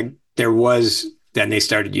Black Flag, then they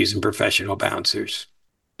started using professional bouncers.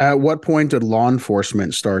 At what point did law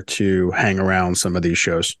enforcement start to hang around some of these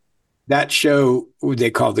shows? That show, they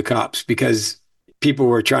called the cops because people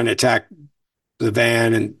were trying to attack the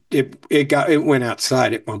van, and it went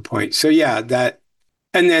outside at one point. So yeah, that.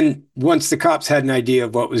 And then once the cops had an idea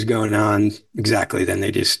of what was going on exactly, then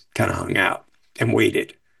they just kind of hung out and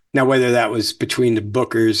waited. Now, whether that was between the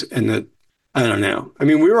bookers and I don't know. I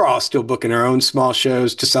mean, we were all still booking our own small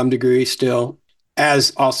shows to some degree still,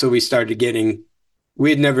 as also we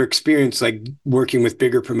had never experienced like working with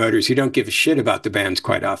bigger promoters who don't give a shit about the bands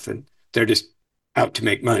quite often. They're just out to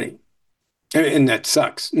make money. And that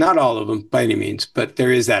sucks. Not all of them by any means, but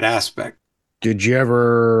there is that aspect. Did you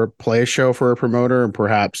ever play a show for a promoter and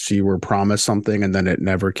perhaps you were promised something and then it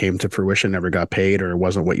never came to fruition, never got paid, or it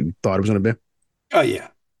wasn't what you thought it was going to be? Oh, yeah.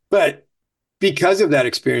 But because of that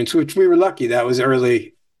experience, which we were lucky, that was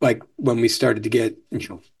early, like when we started to get,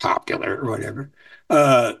 popular or whatever.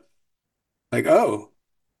 Like, oh,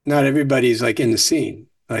 not everybody's like in the scene.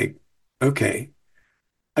 Like, okay.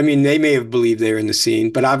 I mean, they may have believed they were in the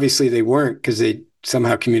scene, but obviously they weren't because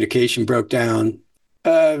somehow communication broke down.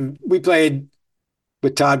 We played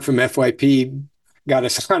with Todd from FYP, got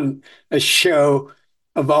us on a show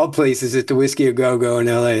of all places at the Whiskey A Go Go in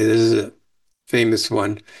LA. This is a famous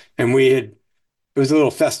one. And it was a little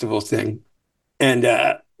festival thing. And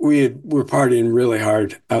were partying really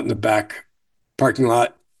hard out in the back parking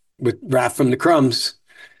lot with Raph from the Crumbs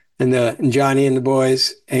and Johnny and the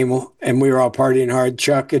boys, Emil, and we were all partying hard.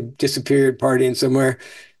 Chuck had disappeared partying somewhere.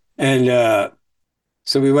 And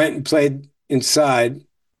so we went and played inside,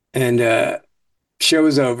 and show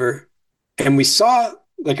was over, and we saw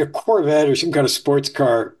like a Corvette or some kind of sports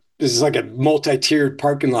car. This is like a multi-tiered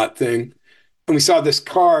parking lot thing. And we saw this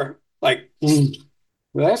car like, well,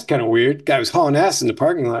 that's kind of weird. Guy was hauling ass in the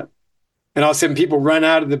parking lot. And all of a sudden people run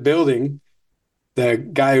out of the building. The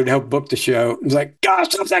guy who'd helped book the show was like, gosh,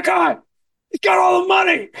 that's that guy. He's got all the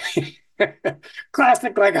money.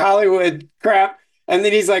 Classic like Hollywood crap. And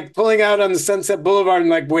then he's like pulling out on the Sunset Boulevard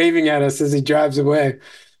and like waving at us as he drives away.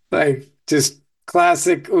 Like just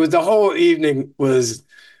classic. The whole evening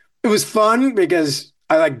it was fun because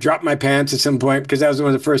I like dropped my pants at some point because that was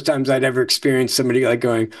one of the first times I'd ever experienced somebody like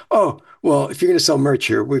going, oh, well, if you're going to sell merch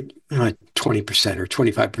here, we're 20% or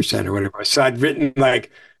 25% or whatever. So I'd written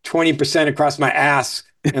like 20% across my ass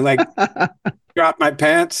and like dropped my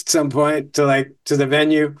pants at some point to the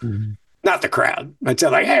venue, not the crowd. I'd say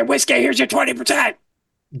like, hey, Whiskey, here's your 20%,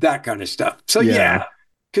 that kind of stuff. So yeah.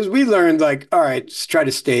 Because we learned like, all right, just try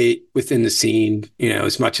to stay within the scene,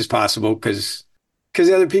 as much as possible because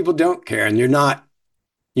other people don't care and you're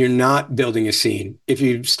not building a scene. If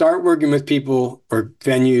you start working with people or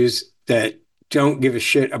venues that don't give a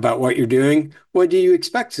shit about what you're doing, what do you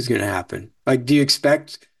expect is going to happen? Like, do you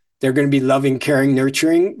expect they're going to be loving, caring,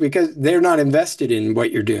 nurturing? Because they're not invested in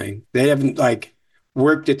what you're doing. They haven't like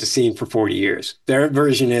worked at the scene for 40 years. Their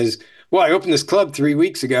version is, well, I opened this club 3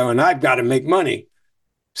 weeks ago and I've got to make money.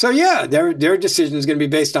 So yeah, their decision is going to be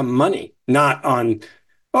based on money, not on,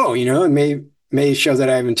 oh, it may show that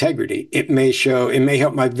I have integrity. It may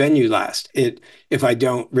help my venue last. If I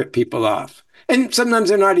don't rip people off. And sometimes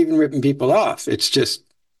they're not even ripping people off. It's just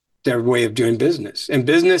their way of doing business. And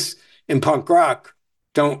business and punk rock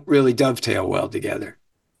don't really dovetail well together.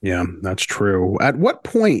 Yeah, that's true. At what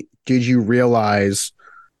point did you realize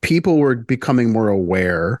people were becoming more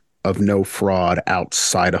aware of no fraud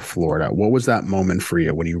outside of Florida? What was that moment for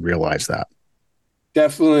you when you realized that?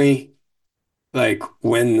 Definitely like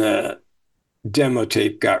when the demo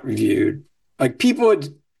tape got reviewed. Like people had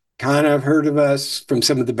kind of heard of us from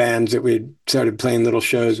some of the bands that we'd started playing little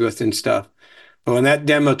shows with and stuff. But when that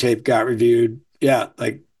demo tape got reviewed, yeah,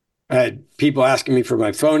 like I had people asking me for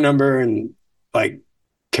my phone number and like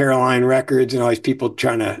Caroline Records and all these people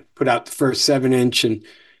trying to put out the first 7 inch. And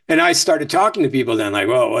I started talking to people then, like,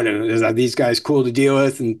 well, are these guys cool to deal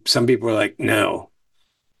with? And some people were like, no,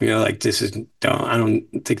 like I don't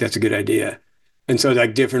think that's a good idea. And so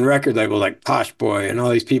like different record label, like Posh Boy and all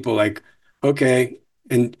these people like, okay.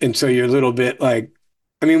 And so you're a little bit like,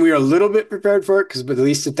 I mean, we were a little bit prepared for it because, but at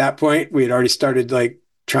least at that point, we had already started like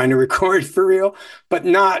trying to record for real, but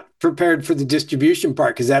not prepared for the distribution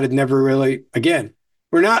part because that had never really, again,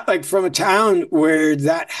 we're not like from a town where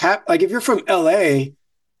like if you're from LA,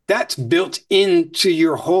 that's built into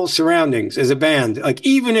your whole surroundings as a band. Like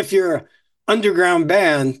even if you're an underground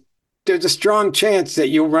band, there's a strong chance that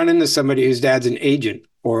you'll run into somebody whose dad's an agent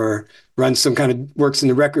or runs some kind of works in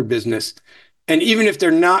the record business. And even if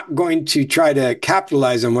they're not going to try to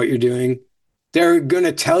capitalize on what you're doing, they're going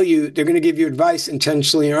to tell you, they're going to give you advice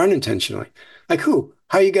intentionally or unintentionally. Like, how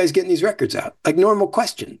are you guys getting these records out? Like normal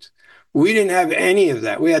questions. We didn't have any of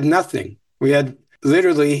that. We had nothing. We had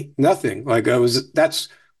literally nothing. That's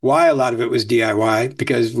why a lot of it was DIY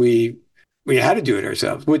because we had to do it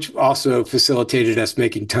ourselves, which also facilitated us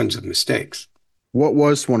making tons of mistakes. What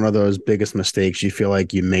was one of those biggest mistakes you feel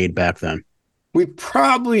like you made back then? We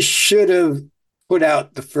probably should have put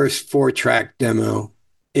out the first 4-track demo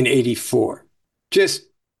in 84, just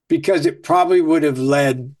because it probably would have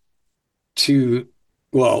led to,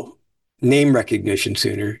 well, name recognition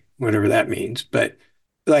sooner, whatever that means. But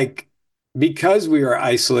like, because we were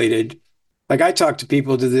isolated, like I talk to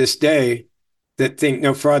people to this day that think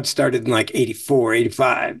No Fraud started in like 84,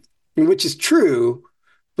 85, which is true,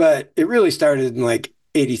 but it really started in like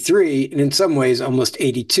 83 and in some ways almost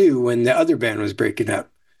 82 when the other band was breaking up.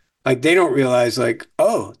 Like they don't realize like,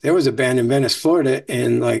 oh, there was a band in Venice, Florida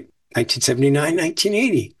in like 1979,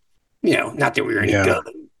 1980. Not that we were any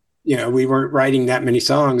good. We weren't writing that many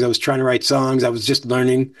songs. I was trying to write songs. I was just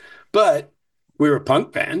learning, but we were a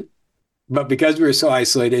punk band. But because we were so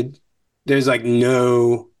isolated, there's like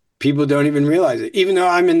people don't even realize it. Even though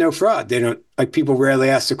I'm in No Fraud, they don't, like people rarely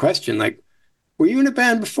ask the question, like, were you in a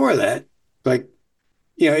band before that? Like,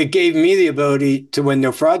 it gave me the ability to, when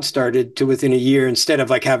No Fraud started, to within a year, instead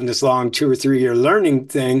of like having this long 2 or 3 year learning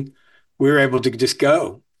thing, we were able to just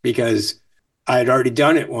go because I had already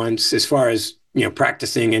done it once as far as,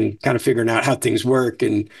 practicing and kind of figuring out how things work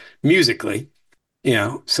and musically,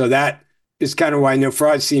 so that is kind of why No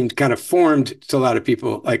Fraud seemed kind of formed to a lot of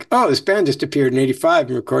people. Like, oh, this band just appeared in 85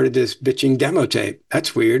 and recorded this bitching demo tape.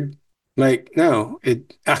 That's weird. Like, no,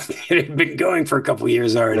 it had been going for a couple of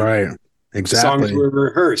years already. Right. Exactly. Songs were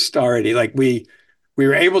rehearsed already. Like we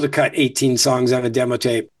were able to cut 18 songs on a demo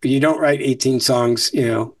tape. But you don't write 18 songs,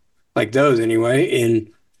 like those anyway,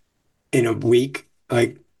 in a week.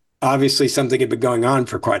 Like obviously something had been going on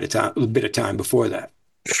for quite a bit of time before that.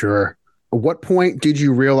 Sure. At what point did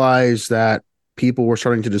you realize that people were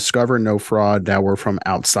starting to discover No Fraud that were from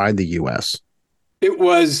outside the US? It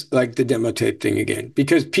was like the demo tape thing again,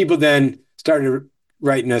 because people then started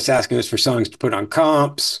writing us, asking us for songs to put on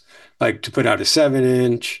comps, like to put out a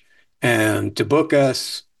 7-inch and to book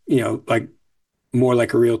us, like more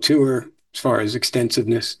like a real tour as far as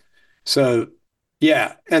extensiveness. So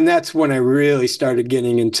yeah. And that's when I really started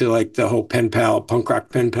getting into like the whole pen pal, punk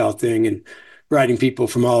rock pen pal thing and writing people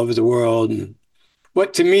from all over the world. And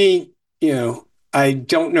what to me, I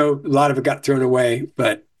don't know, a lot of it got thrown away,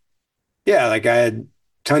 but yeah, like I had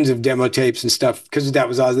tons of demo tapes and stuff because that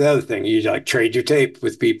was all the other thing. You like trade your tape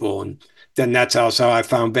with people. And then that's also how I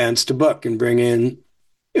found bands to book and bring in.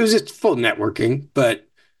 It was just full networking, but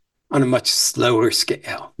on a much slower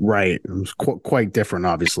scale. Right. It was quite different,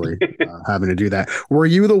 obviously, having to do that. Were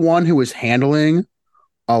you the one who was handling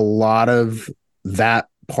a lot of that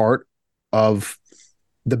part of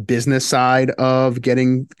the business side of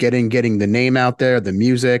getting the name out there, the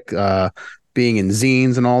music, being in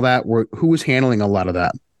zines and all that? Who was handling a lot of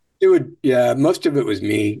that? Most of it was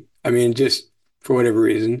me. I mean, just for whatever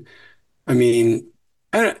reason. I mean,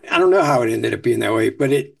 I don't know how it ended up being that way, but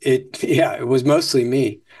it was mostly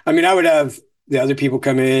me. I mean, I would have the other people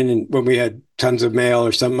come in, and when we had tons of mail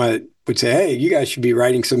or something, I would say, "Hey, you guys should be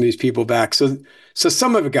writing some of these people back." So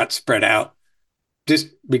some of it got spread out just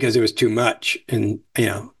because it was too much, and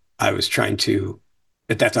I was trying to,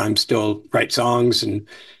 at that time, still write songs and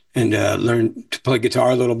learn to play guitar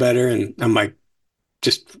a little better, and I'm like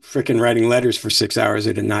just freaking writing letters for 6 hours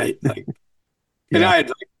at a night, like, and I had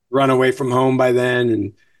like run away from home by then,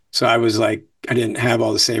 and so I was like, I didn't have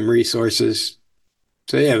all the same resources.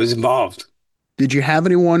 So yeah, it was involved. Did you have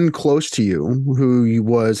anyone close to you who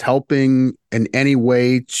was helping in any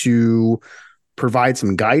way to provide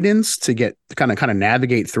some guidance to get kind of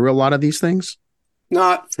navigate through a lot of these things?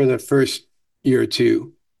 Not for the first year or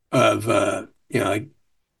two of like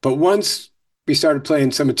But once we started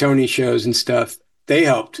playing some of Tony's shows and stuff, they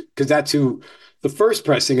helped because that's who the first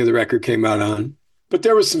pressing of the record came out on. But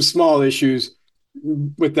there was some small issues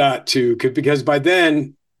with that too, because by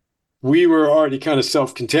then we were already kind of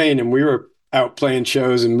self-contained and we were out playing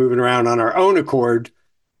shows and moving around on our own accord.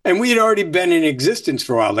 And we had already been in existence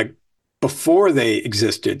for a while, like before they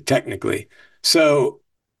existed, technically. So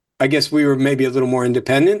I guess we were maybe a little more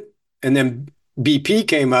independent. And then BP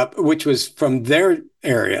came up, which was from their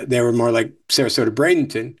area. They were more like Sarasota,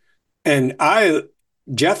 Bradenton. And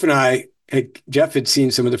Jeff and I, Jeff had seen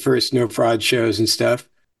some of the first No Fraud shows and stuff.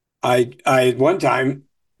 I one time,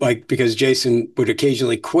 like, because Jason would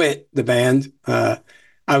occasionally quit the band,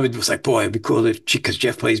 was like, boy, it'd be cool because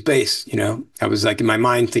Jeff plays bass, you know. I was like in my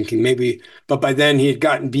mind thinking maybe, but by then he had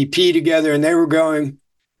gotten BP together and they were going.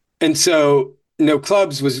 And so No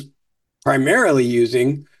Clubs was primarily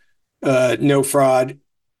using No Fraud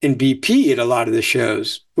in BP at a lot of the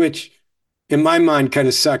shows, which in my mind kind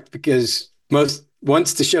of sucked because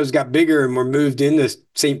once the shows got bigger and were moved into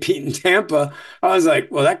St. Pete and Tampa, I was like,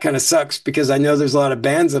 well, that kind of sucks because I know there's a lot of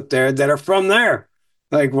bands up there that are from there.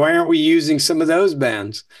 Like, why aren't we using some of those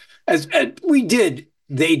bands? As we did,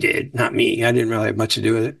 they did, not me. I didn't really have much to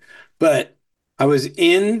do with it. But I was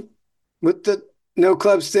in with the No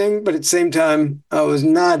Clubs thing, but at the same time, I was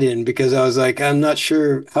not in because I was like, I'm not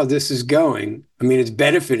sure how this is going. I mean, it's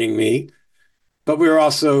benefiting me, but we were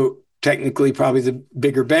also technically probably the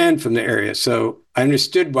bigger band from the area. So I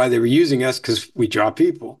understood why they were using us because we draw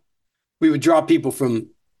people. We would draw people from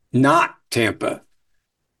not Tampa.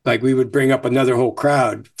 Like we would bring up another whole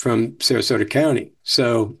crowd from Sarasota County.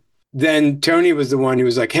 So then Tony was the one who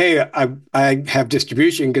was like, hey, I have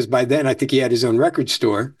distribution because by then I think he had his own record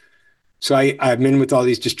store. So I'm in with all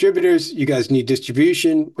these distributors. You guys need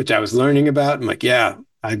distribution, which I was learning about. I'm like, yeah,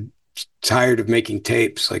 I'm tired of making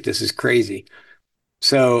tapes. Like, this is crazy.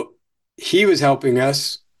 So he was helping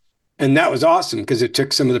us. And that was awesome because it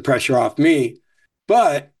took some of the pressure off me.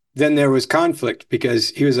 But then there was conflict because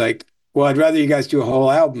he was like, well, I'd rather you guys do a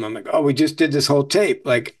whole album. I'm like, oh, we just did this whole tape.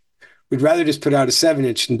 Like, we'd rather just put out a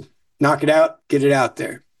 7-inch and knock it out, get it out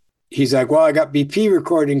there. He's like, well, I got BP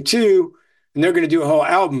recording too, and they're going to do a whole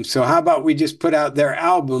album. So how about we just put out their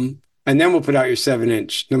album and then we'll put out your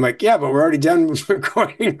 7-inch? And I'm like, yeah, but we're already done with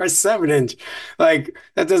recording our 7-inch. Like,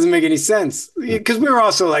 that doesn't make any sense. Because we were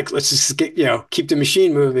also like, let's just get, keep the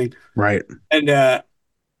machine moving. Right. And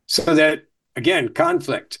so that, again,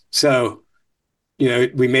 conflict. So,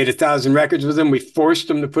 we made 1,000 records with them. We forced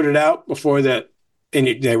them to put it out before that, and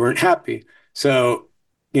they weren't happy. So,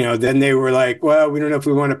 then they were like, well, we don't know if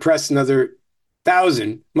we want to press another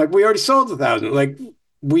 1,000. I'm like, we already sold 1,000. Like,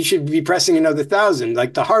 we should be pressing another 1,000.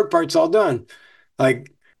 Like, the hard part's all done.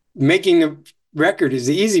 Like, making the record is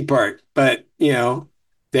the easy part. But,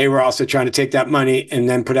 they were also trying to take that money and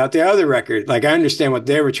then put out the other record. Like, I understand what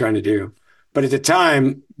they were trying to do. But at the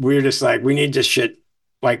time, we were just like, we need this shit.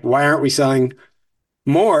 Like, why aren't we selling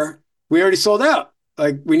more? We already sold out.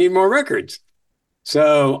 Like, we need more records.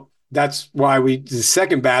 So that's why the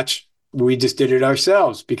second batch, we just did it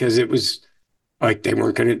ourselves because it was like they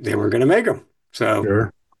weren't gonna make them. So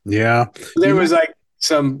sure. Yeah, there was like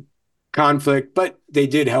some conflict, but they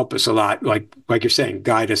did help us a lot. Like you're saying,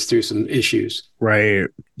 guide us through some issues. Right.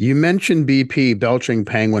 You mentioned BP, Belching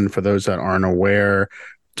Penguin, for those that aren't aware.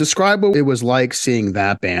 Describe what it was like seeing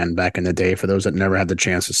that band back in the day for those that never had the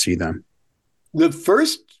chance to see them. The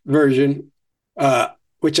first version,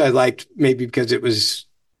 which I liked maybe because it was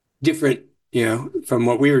different, from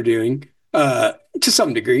what we were doing, to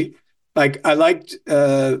some degree. Like I liked,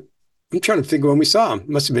 I'm trying to think of when we saw them. It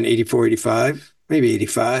must have been 84, 85, maybe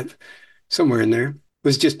 85, somewhere in there. It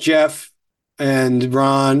was just Jeff and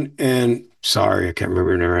Ron and sorry, I can't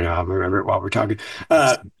remember it right now. I'll remember it while we're talking.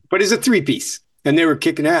 But it's a 3-piece and they were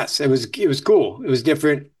kicking ass. It was cool. It was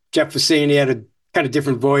different. Jeff was saying he had a kind of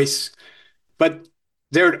different voice. But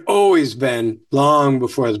there had always been, long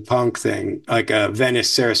before the punk thing, like a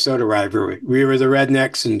Venice-Sarasota rivalry. We were the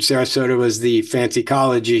rednecks, and Sarasota was the fancy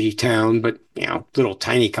college-y town, but, little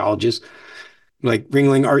tiny colleges. Like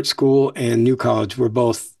Ringling Art School and New College were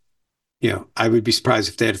both, I would be surprised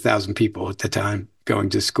if they had 1,000 people at the time going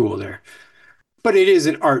to school there. But it is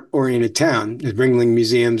an art-oriented town. There's Ringling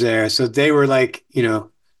Museum's there. So they were like,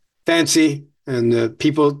 fancy, and the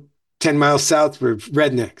people 10 miles south were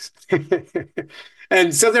rednecks.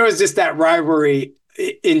 And so there was just that rivalry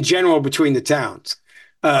in general between the towns.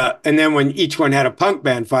 And then when each one had a punk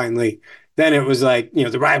band finally, then it was like,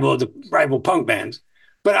 the rival punk bands.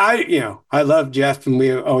 But I love Jeff and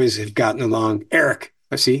we always have gotten along. Eric,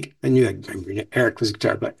 I knew Eric was a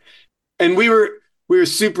guitar player. And we were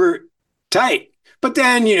super tight. But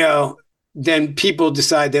then, then people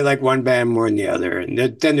decide they like one band more than the other. And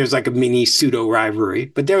then there's like a mini pseudo rivalry.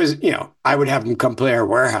 But there was, I would have them come play our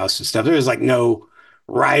warehouse and stuff. There was like no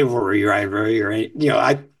rivalry, or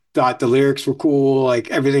I thought the lyrics were cool, like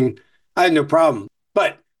everything. I had no problem.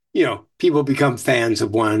 But, people become fans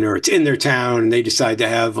of one, or it's in their town and they decide to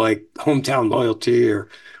have like hometown loyalty or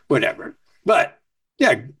whatever. But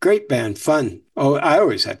yeah, great band, fun. Oh, I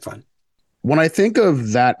always had fun. When I think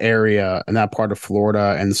of that area and that part of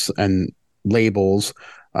Florida and labels,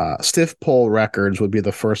 Stiff Pole Records would be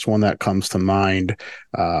the first one that comes to mind.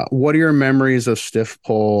 What are your memories of Stiff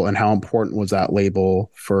Pole, and how important was that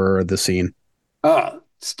label for the scene?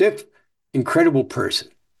 Stiff, incredible person.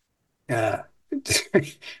 Uh,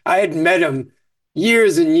 I had met him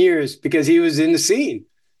years and years because he was in the scene.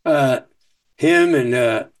 Him and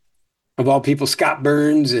of all people, Scott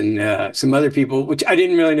Burns and some other people, which I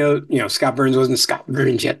didn't really know. Scott Burns wasn't Scott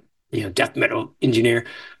Burns yet, death metal engineer,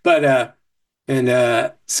 but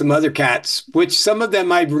and some other cats, which some of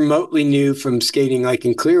them I remotely knew from skating like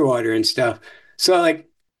in Clearwater and stuff. So like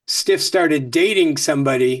Stiff started dating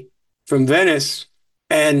somebody from Venice,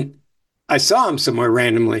 and I saw him somewhere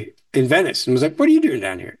randomly in Venice and was like, "What are you doing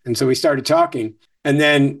down here?" And so we started talking, and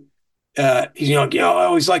then he's I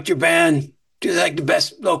always liked your band. Do like the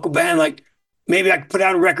best local band. Like maybe I could put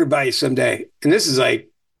out a record by you someday. And this is like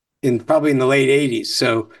probably in the late '80s.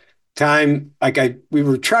 So we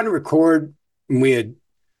were trying to record, and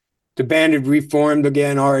the band had reformed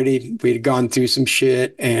again already. We had gone through some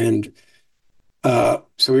shit, and so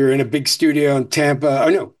we were in a big studio in Tampa. Oh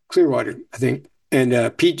no, Clearwater, I think.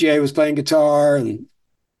 And Pete J was playing guitar, and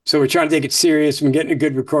so we're trying to take it serious and getting a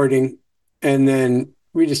good recording. And then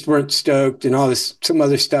we just weren't stoked, and all this, some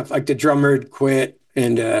other stuff, like the drummer had quit,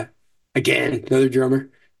 and again, another drummer.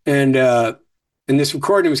 And this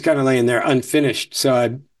recording was kind of laying there unfinished. So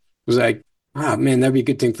I was like, oh man, that'd be a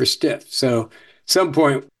good thing for Stiff. So at some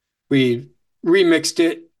point we remixed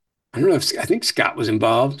it. I don't know if I think Scott was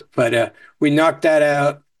involved, but we knocked that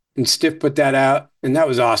out, and Stiff put that out, and that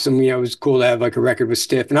was awesome. It was cool to have like a record with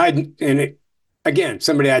Stiff. Again,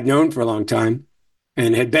 somebody I'd known for a long time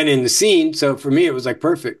and had been in the scene. So for me, it was like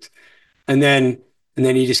perfect. And then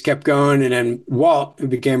he just kept going. And then Walt, who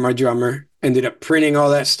became our drummer, ended up printing all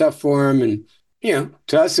that stuff for him. And,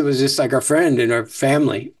 to us, it was just like our friend and our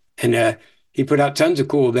family. And he put out tons of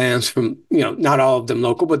cool bands from, not all of them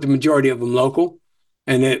local, but the majority of them local.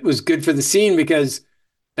 And it was good for the scene because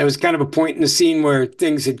there was kind of a point in the scene where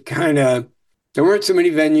things had there weren't so many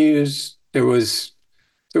venues. There was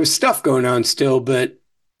stuff going on still, but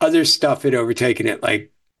other stuff had overtaken it.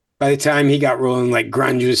 Like by the time he got rolling, like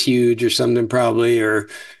grunge was huge or something probably,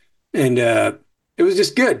 and it was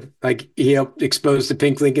just good. Like he helped expose the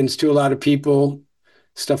Pink Lincolns to a lot of people,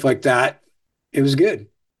 stuff like that. It was good.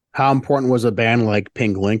 How important was a band like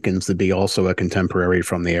Pink Lincolns to be also a contemporary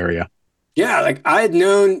from the area? Yeah, like I had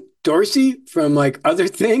known Dorsey from like other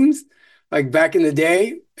things, like back in the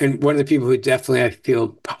day. And one of the people who definitely I feel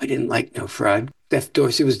probably didn't like No Fraud.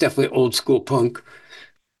 Dorsey was definitely old school punk.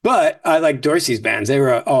 But I like Dorsey's bands. They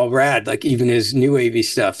were all rad, like even his new wavy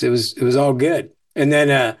stuff. It was all good. And then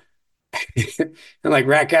and like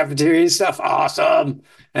Rat Cafeteria and stuff, awesome.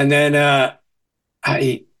 And then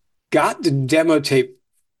I got the demo tape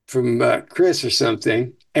from Chris or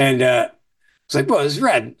something, and was like, "Well, this is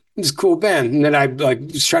rad. This is a cool band." And then I like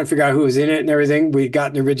was trying to figure out who was in it and everything. We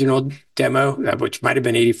got an original demo, which might have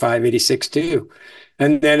been 85, 86 too.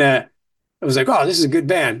 And then I was like, "Oh, this is a good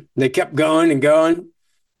band." And they kept going and going.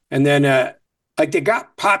 And then like they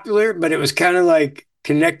got popular, but it was kind of like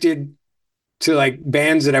connected to like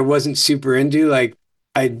bands that I wasn't super into. Like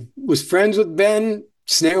I was friends with Ben,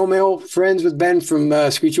 snail mail friends with Ben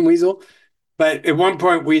from Screech and Weasel. But at one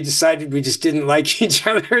point we decided we just didn't like each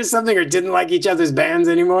other or something, or didn't like each other's bands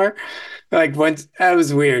anymore. Like once that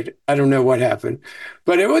was weird. I don't know what happened,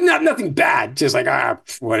 but it was nothing bad. Just like,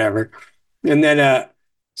 whatever. And then,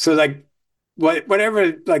 so like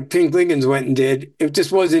whatever like Pink Lincolns went and did, it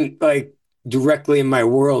just wasn't like directly in my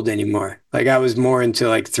world anymore. Like I was more into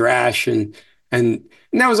like thrash and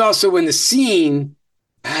that was also when the scene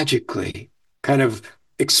magically kind of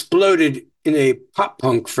exploded in a pop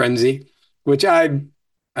punk frenzy, which I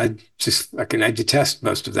just fucking I detest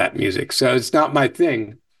most of that music. So it's not my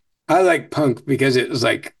thing. I like punk because it was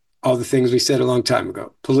like all the things we said a long time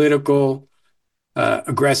ago. Political,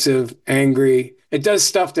 aggressive, angry. It does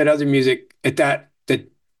stuff that other music that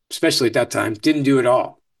especially at that time didn't do at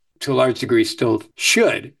all. To a large degree, still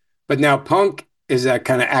should. But now punk is that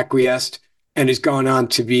kind of acquiesced and has gone on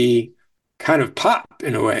to be kind of pop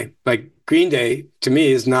in a way. Like Green Day to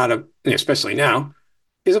me is not especially now,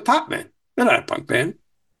 is a pop band. They're not a punk band.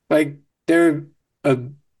 Like they're a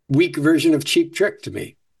weak version of Cheap Trick to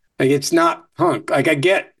me. Like it's not punk. Like I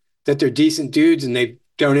get that they're decent dudes and they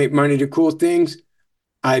donate money to cool things.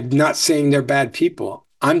 I'm not saying they're bad people.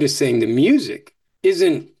 I'm just saying the music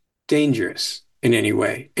isn't dangerous in any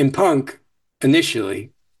way. And punk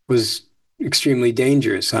initially was extremely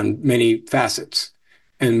dangerous on many facets.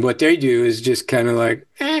 And what they do is just kind of like,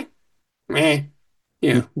 meh,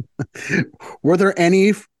 you know. Were there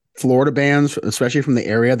any Florida bands, especially from the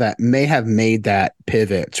area, that may have made that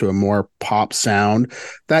pivot to a more pop sound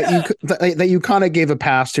that Yeah. that you kind of gave a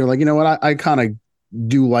pass to? Like, you know what, I kind of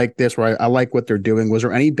do like this, where I like what they're doing. Was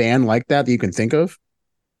there any band like that you can think of?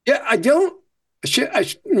 Yeah, I don't. I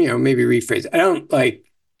should, maybe rephrase. I don't like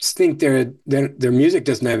think their music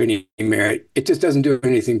doesn't have any merit. It just doesn't do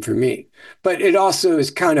anything for me. But it also is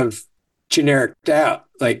kind of generic out.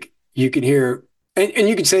 Like you can hear, and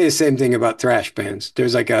you can say the same thing about thrash bands.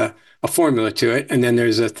 There's like a formula to it, and then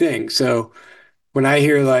there's a thing. So when I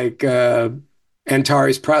hear like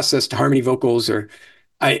Antares processed harmony vocals, or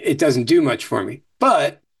it doesn't do much for me.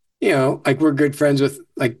 But like we're good friends with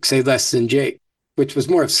like say Less Than Jake, which was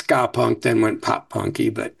more of ska punk than went pop punky.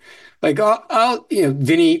 But like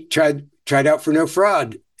Vinny tried out for No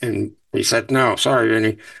Fraud, and he said no, sorry,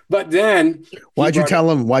 Vinny. But then Why'd you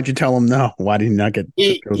tell him? Why'd you tell him no? Why did he not get?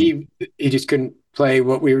 He just couldn't play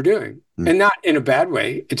what we were doing, and not in a bad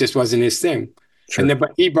way. It just wasn't his thing. Sure. And then,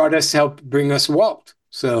 but he brought us, helped bring us Walt.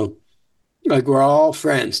 So like we're all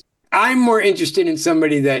friends. I'm more interested in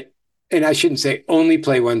somebody that, and I shouldn't say only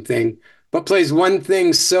play one thing, but plays one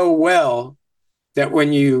thing so well that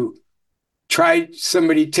when you take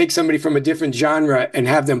somebody from a different genre and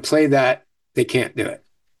have them play that, they can't do it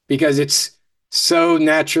because it's so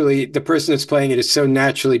naturally, the person that's playing it is so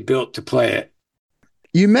naturally built to play it.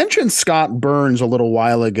 You mentioned Scott Burns a little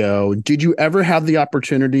while ago. Did you ever have the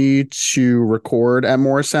opportunity to record at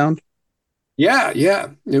Morris Sound? Yeah,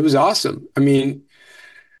 it was awesome. I mean,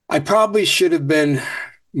 I probably should have been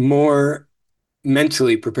more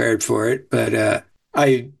mentally prepared for it, but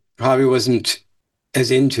I probably wasn't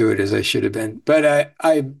as into it as I should have been. But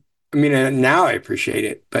I mean, now I appreciate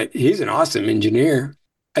it. But he's an awesome engineer.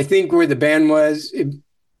 I think where the band was,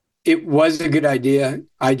 it was a good idea.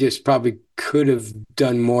 I just probably could have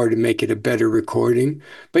done more to make it a better recording.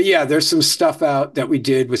 But yeah, there's some stuff out that we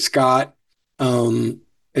did with Scott.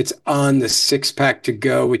 It's on the Six Pack to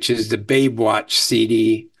Go, which is the Babe Watch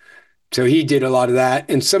CD. So he did a lot of that,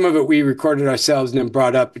 and some of it we recorded ourselves and then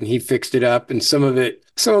brought up, and he fixed it up. And some of it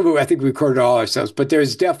I think we recorded all ourselves. But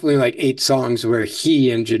there's definitely like 8 songs where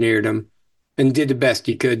he engineered them and did the best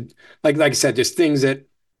he could. Like I said, there's things that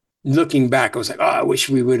looking back, I was like, oh, I wish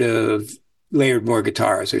we would have layered more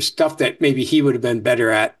guitars, or stuff that maybe he would have been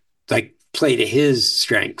better at, like play to his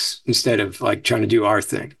strengths instead of like trying to do our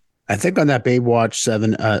thing. I think on that Babe Watch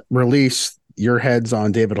 7 release, your head's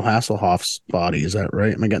on David Hasselhoff's body. Is that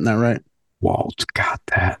right? Am I getting that right? Walt got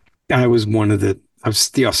that. I was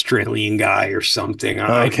the Australian guy or something.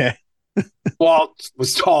 Okay. Walt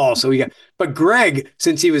was tall, so but Greg,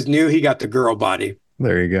 since he was new, he got the girl body.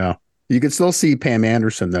 There you go. You could still see Pam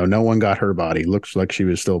Anderson, though. No one got her body. Looks like she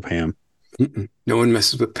was still Pam. No one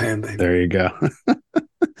messes with Pam, baby. There you go.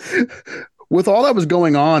 With all that was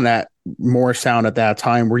going on at Morris Sound at that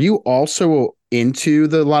time, were you also into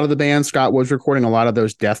a lot of the bands Scott was recording, a lot of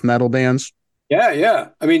those death metal bands? Yeah.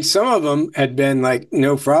 I mean, some of them had been like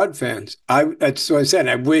No Fraud fans. That's what I said.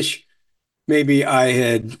 I wish maybe I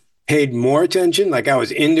had paid more attention, like I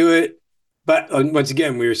was into it. But once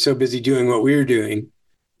again, we were so busy doing what we were doing.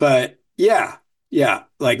 But yeah.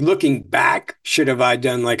 Like looking back, should have I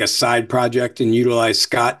done like a side project and utilized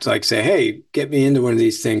Scott to like say, hey, get me into one of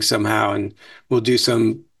these things somehow, and we'll do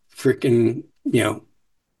some freaking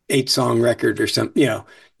 8-song record or something.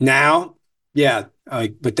 Now, yeah,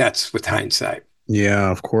 but that's with hindsight.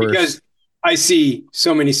 Yeah, of course. Because I see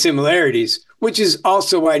so many similarities, which is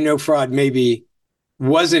also why No Fraud maybe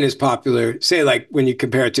wasn't as popular. Say like when you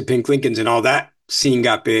compare it to Pink Lincolns and all that scene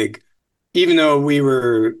got big, even though we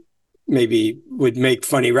were maybe would make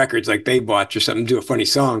funny records like Babe Watch or something, do a funny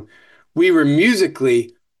song. We were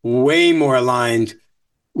musically way more aligned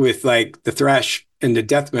with like the thrash and the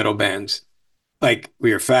death metal bands. Like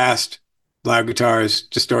we were fast, loud guitars,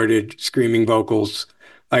 distorted, screaming vocals,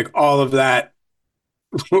 like all of that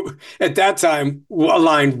at that time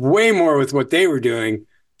aligned way more with what they were doing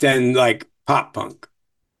than like pop punk,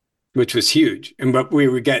 which was huge. And but we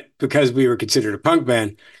would get, because we were considered a punk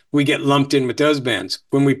band, we get lumped in with those bands.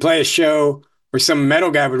 When we play a show where some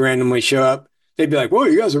metal guy would randomly show up, they'd be like, whoa,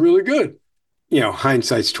 you guys are really good.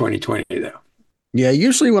 Hindsight's 2020 though. Yeah,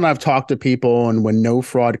 usually when I've talked to people and when No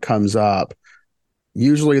Fraud comes up,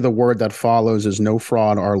 usually the word that follows is No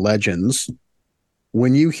Fraud are legends.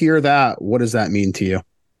 When you hear that, what does that mean to you?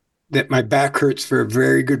 That my back hurts for a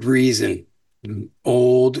very good reason.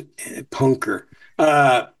 Old punker.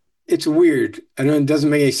 Uh, it's weird. I know it doesn't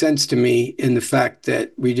make any sense to me in the fact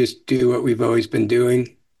that we just do what we've always been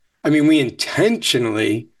doing. I mean, we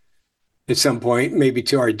intentionally, at some point, maybe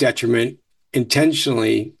to our detriment,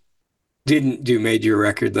 intentionally didn't do major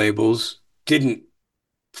record labels, didn't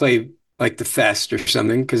play like the Fest or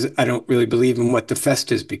something, because I don't really believe in what the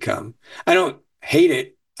Fest has become. I don't hate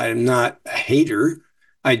it. I'm not a hater.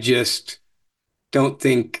 I just don't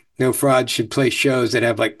think No Fraud should play shows that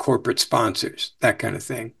have like corporate sponsors, that kind of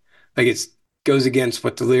thing. Like it goes against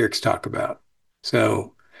what the lyrics talk about.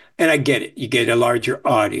 So, and I get it. You get a larger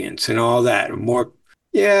audience and all that, and more.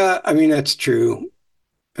 Yeah, I mean that's true.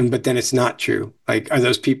 But then it's not true. Like, are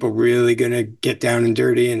those people really going to get down and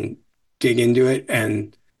dirty and dig into it?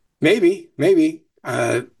 And maybe.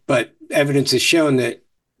 But evidence has shown that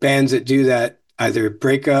bands that do that either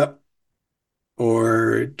break up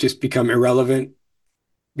or just become irrelevant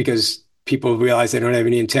because people realize they don't have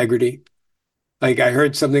any integrity. Like I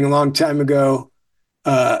heard something a long time ago,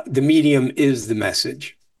 the medium is the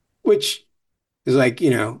message, which is like,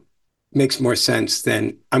 makes more sense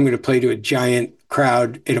than I'm going to play to a giant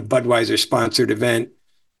crowd at a Budweiser sponsored event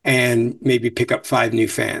and maybe pick up 5 new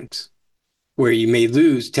fans, where you may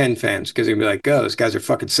lose 10 fans because they'll be like, oh, those guys are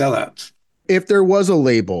fucking sellouts. If there was a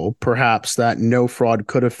label, perhaps that No Fraud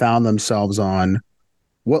could have found themselves on,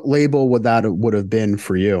 what label would have been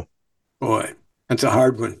for you? Boy, that's a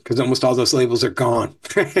hard one because almost all those labels are gone.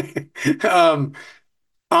 um,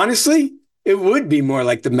 Honestly, it would be more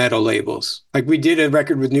like the metal labels. Like we did a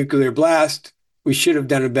record with Nuclear Blast. We should have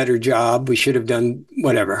done a better job. We should have done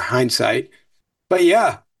whatever, hindsight. But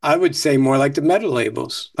yeah, I would say more like the metal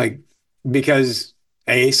labels. Like because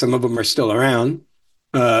A, some of them are still around.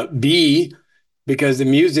 B, because the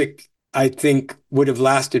music I think would have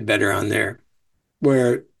lasted better on there.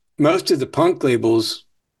 Where most of the punk labels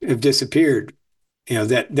have disappeared,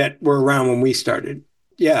 that were around when we started.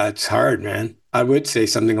 Yeah, it's hard, man. I would say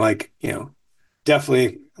something like,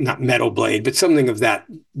 definitely not Metal Blade, but something of that,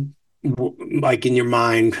 like in your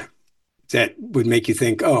mind, that would make you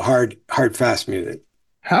think, oh, hard, fast music.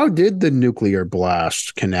 How did the Nuclear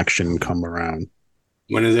Blast connection come around?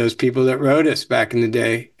 One of those people that wrote us back in the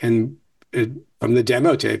day, and from the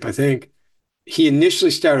demo tape, I think he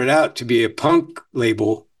initially started out to be a punk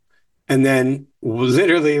label, and then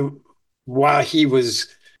literally while he was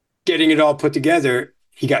getting it all put together,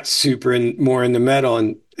 he got super and more in the metal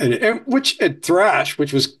and which at thrash,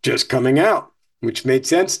 which was just coming out, which made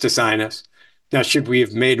sense to sign us. Now, should we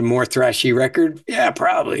have made a more thrashy record? Yeah,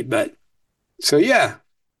 probably. But so yeah,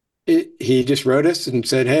 he just wrote us and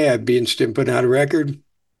said, "Hey, I'd be interested in putting out a record,"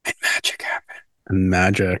 and magic happened.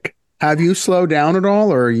 Magic. Have you slowed down at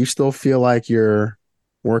all, or you still feel like you're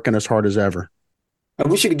working as hard as ever? I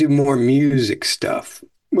wish I could do more music stuff,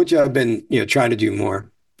 which I've been, trying to do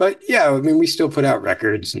more. But yeah, I mean, we still put out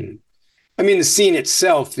records, and I mean, the scene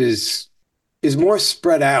itself is more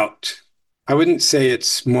spread out. I wouldn't say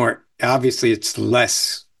it's more, obviously, it's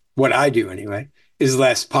less, what I do anyway, is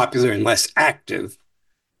less popular and less active.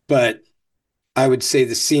 But I would say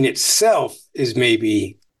the scene itself is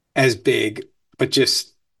maybe as big, but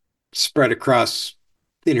just spread across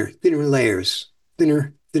thinner layers,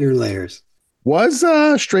 thinner layers. Was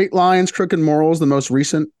Straight Lines, Crooked Morals the most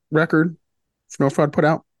recent record Snow Fraud put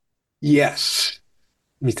out? Yes.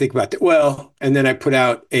 Let me think about that. Well, and then I put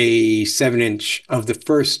out a 7-inch of the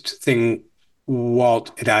first thing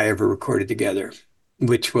Walt and I ever recorded together,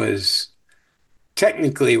 which was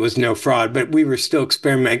technically it was No Fraud, but we were still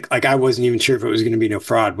experimenting. Like I wasn't even sure if it was going to be No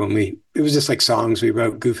Fraud it was just like songs we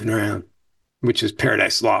wrote goofing around, which was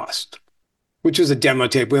Paradise Lost, which was a demo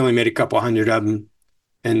tape. We only made a couple hundred of them.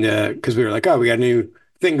 And because we were like, oh, we got a new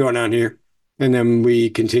thing going on here. And then we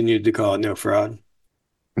continued to call it No Fraud.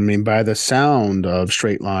 I mean, by the sound of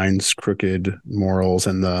Straight Lines, Crooked Morals,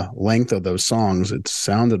 and the length of those songs, it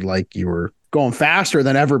sounded like you were going faster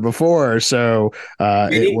than ever before. So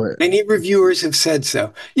many reviewers have said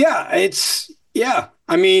so. Yeah.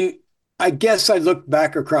 I mean, I guess I looked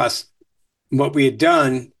back across what we had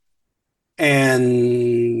done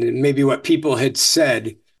and maybe what people had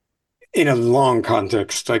said in a long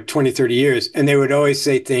context, like 20, 30 years. And they would always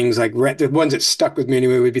say things like, the ones that stuck with me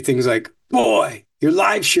anyway would be things like, boy, your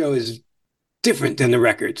live show is different than the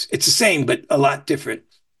records. It's the same, but a lot different.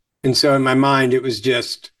 And so in my mind, it was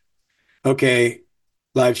just, okay,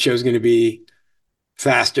 live show is going to be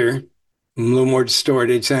faster, a little more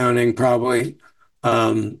distorted sounding, probably.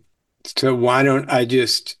 So why don't I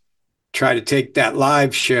just try to take that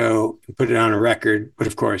live show and put it on a record, but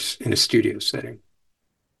of course, in a studio setting.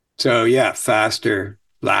 So yeah, faster,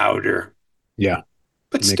 louder, Yeah,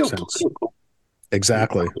 but makes still sense. political.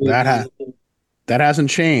 Exactly. That hasn't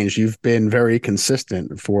changed. You've been very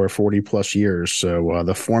consistent for 40 plus years. So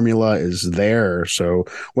the formula is there. So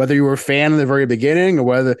whether you were a fan in the very beginning or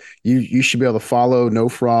whether you should be able to follow No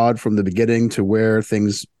Fraud from the beginning to where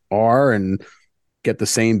things are and get the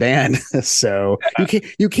same band. So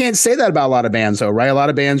you can't say that about a lot of bands though, right? A lot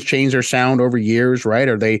of bands change their sound over years, right?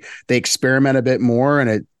 Or they experiment a bit more and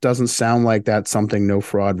it doesn't sound like that's something No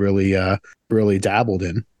Fraud really dabbled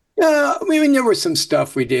in. I mean, there was some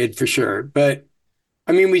stuff we did for sure, but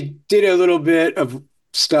I mean, we did a little bit of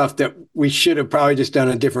stuff that we should have probably just done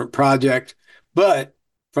a different project. But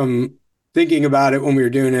from thinking about it when we were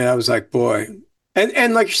doing it, I was like, boy,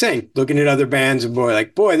 and like you're saying, looking at other bands and boy,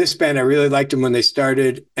 like, boy, this band, I really liked them when they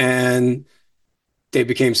started and they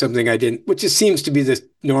became something I didn't, which just seems to be the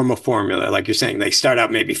normal formula. Like you're saying, they start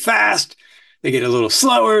out maybe fast, they get a little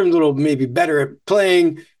slower, a little maybe better at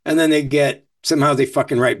playing, and then they get somehow they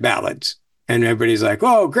fucking write ballads. And everybody's like,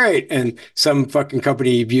 oh, great. And some fucking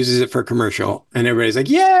company uses it for a commercial. And everybody's like,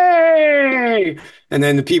 yay. And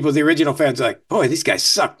then the people, the original fans are like, boy, these guys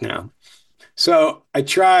suck now. So I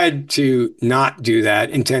tried to not do that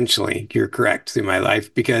intentionally. You're correct through my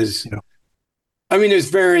life because Yeah. I mean, there's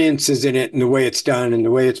variances in it and the way it's done and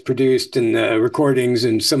the way it's produced and the recordings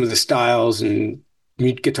and some of the styles and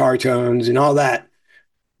mute guitar tones and all that.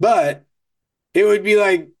 But it would be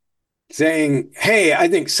like saying, hey, I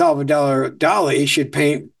think Salvador Dali should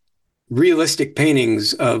paint realistic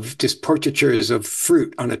paintings of just portraitures of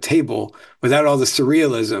fruit on a table without all the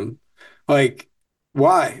surrealism. Like,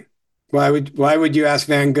 why? Why would you ask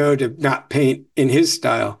Van Gogh to not paint in his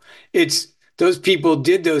style? It's those people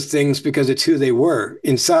did those things because it's who they were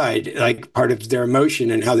inside, like part of their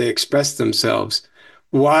emotion and how they express themselves.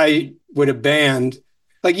 Why would a band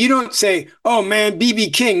like you don't say, "Oh man,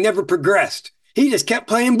 BB King never progressed. He just kept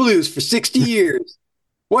playing blues for 60 years.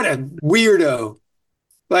 What a weirdo."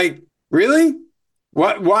 Like, really?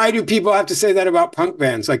 Why do people have to say that about punk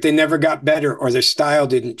bands? Like they never got better or their style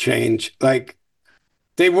didn't change. Like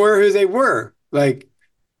they were who they were. Like,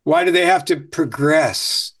 why do they have to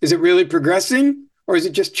progress? Is it really progressing or is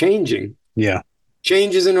it just changing? Yeah.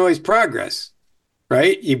 Change isn't always progress,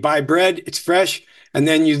 right? You buy bread, it's fresh, and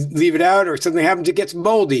then you leave it out or something happens, it gets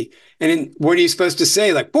moldy. And then what are you supposed to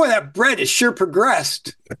say? Like, boy, that bread has sure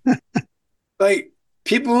progressed. Like,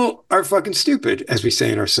 people are fucking stupid, as we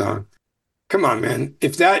say in our song. Come on, man.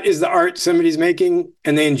 If that is the art somebody's making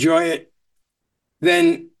and they enjoy it,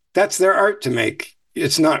 then that's their art to make.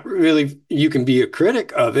 It's not really, you can be a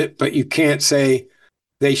critic of it, but you can't say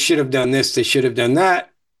they should have done this, they should have done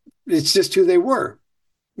that. It's just who they were.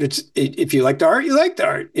 If you like the art, you like the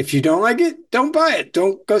art. If you don't like it, don't buy it.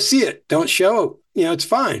 Don't go see it. Don't show. It's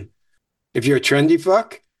fine. If you're a trendy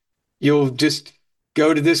fuck, you'll just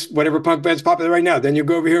go to this whatever punk band's popular right now. Then you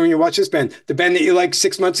go over here and you watch this band. The band that you liked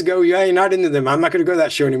 6 months ago, yeah, you're not into them. I'm not going to go to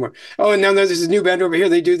that show anymore. Oh, and now there's this new band over here.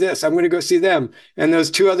 They do this. I'm going to go see them. And those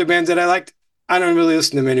two other bands that I liked, I don't really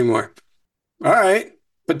listen to them anymore. All right.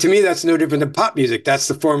 But to me, that's no different than pop music. That's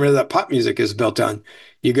the formula that pop music is built on.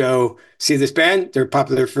 You go see this band, they're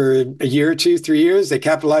popular for a year or two, 3 years. They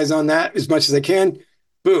capitalize on that as much as they can.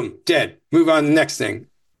 Boom, dead. Move on to the next thing,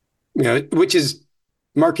 which is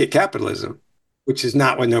market capitalism, which is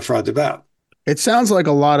not what No Fraud's about. It sounds like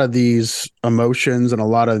a lot of these emotions and a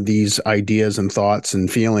lot of these ideas and thoughts and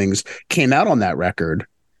feelings came out on that record.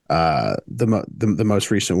 The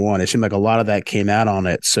most recent one. It seemed like a lot of that came out on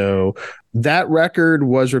it. So that record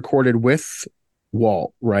was recorded with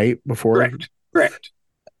Walt, right? Before Correct. Correct.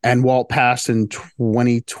 and Walt passed in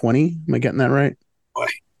 2020. Am I getting that right? Boy,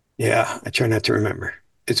 yeah, I try not to remember.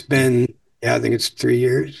 It's been, yeah, I think it's 3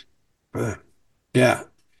 years. Yeah.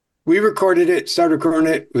 We recorded it, started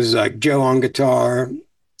recording it. It was like Joe on guitar,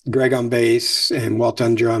 Greg on bass, and Walt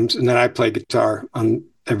on drums. And then I played guitar on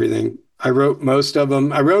everything. I wrote most of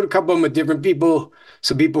them. I wrote a couple of them with different people.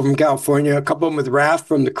 Some people from California, a couple of them with Raph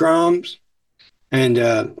from the Crumbs and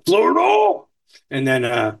Florida. And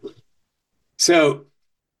then, so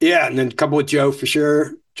yeah, and then a couple with Joe for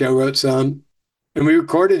sure. Joe wrote some. And we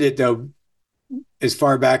recorded it though, as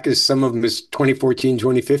far back as some of them is 2014,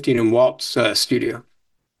 2015 in Walt's studio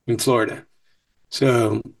in Florida.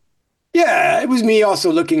 So yeah, it was me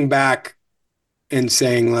also looking back and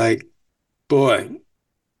saying like, boy,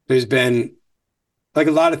 there's been like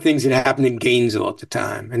a lot of things that happened in Gainesville at the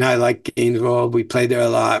time. And I like Gainesville. We played there a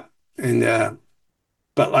lot. And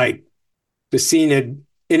but like the scene had,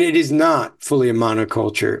 and it is not fully a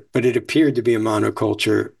monoculture, but it appeared to be a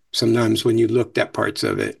monoculture sometimes when you looked at parts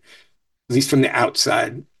of it, at least from the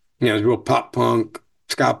outside. It was real pop punk,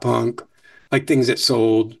 ska punk, like things that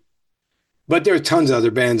sold. But there were tons of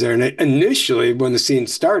other bands there. And initially, when the scene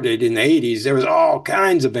started in the 80s, there was all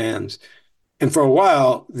kinds of bands. And for a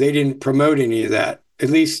while, they didn't promote any of that. At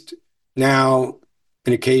least now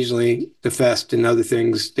and occasionally the Fest and other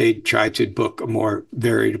things, they try to book a more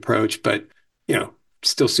varied approach, but, you know,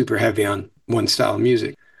 still super heavy on one style of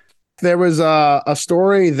music. There was a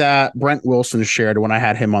story that Brent Wilson shared when I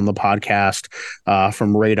had him on the podcast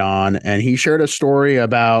from Radon, and he shared a story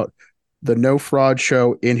about the No Fraud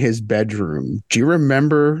show in his bedroom. Do you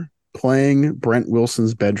remember playing Brent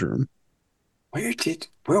Wilson's bedroom?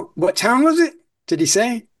 What town was it? Did he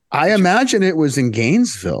say? I imagine it was in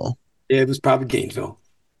Gainesville. Yeah, it was probably Gainesville.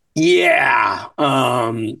 Yeah.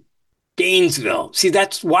 Gainesville. See,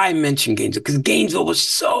 that's why I mentioned Gainesville, because Gainesville was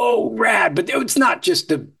so rad, but it's not just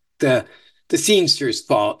the the seamstress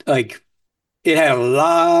fault. Like it had a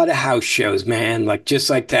lot of house shows, man, like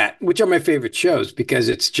just like that, which are my favorite shows because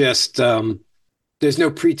it's just there's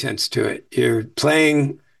no pretense to it. You're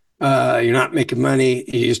playing, you're not making money,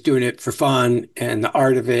 you're just doing it for fun and the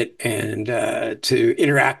art of it and to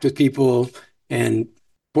interact with people. And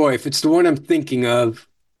boy, if it's the one I'm thinking of,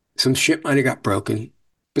 some shit might have got broken.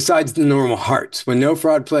 Besides the normal hearts, when No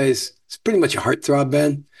Fraud plays, it's pretty much a heartthrob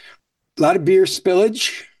band. A lot of beer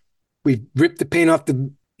spillage. We ripped the paint off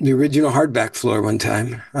the original hardback floor one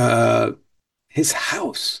time. His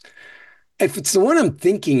house. If it's the one I'm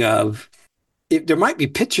thinking of, there might be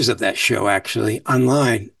pictures of that show actually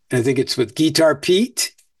online. And I think it's with Guitar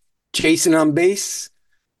Pete, Jason on bass,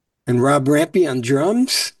 and Rob Rampy on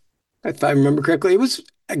drums. If I remember correctly, it was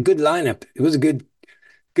a good lineup. It was a good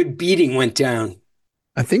beating went down.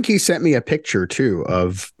 I think he sent me a picture too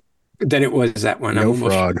of Then it was that one. No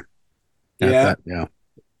Fraud. Yeah. Yeah.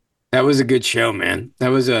 That was a good show, man.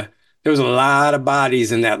 There was a lot of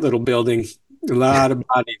bodies in that little building. A lot of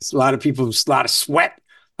bodies, a lot of people, a lot of sweat,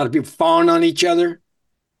 a lot of people falling on each other.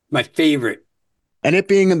 My favorite. And it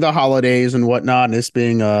being the holidays and whatnot, and this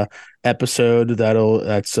being a episode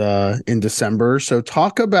that's in December. So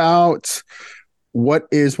talk about what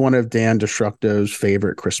is one of Dan Destructo's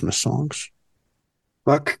favorite Christmas songs.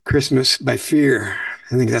 Fuck Christmas by Fear.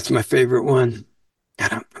 I think that's my favorite one.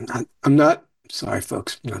 God, I'm not sorry,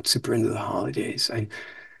 folks. I'm not super into the holidays.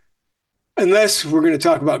 Unless we're going to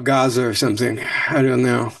talk about Gaza or something. I don't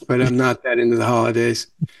know, but I'm not that into the holidays.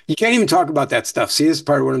 You can't even talk about that stuff. See, this is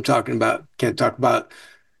part of what I'm talking about. Can't talk about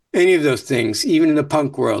any of those things, even in the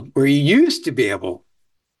punk world, where you used to be able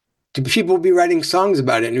to, people would be writing songs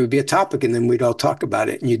about it and it would be a topic and then we'd all talk about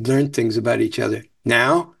it and you'd learn things about each other.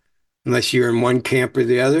 Now, unless you're in one camp or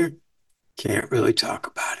the other, can't really talk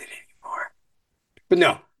about it anymore. But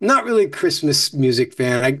no, not really a Christmas music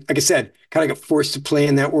fan. Like I said, kind of got forced to play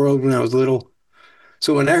in that world when I was little.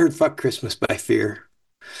 So when I heard Fuck Christmas by Fear.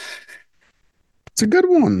 It's a good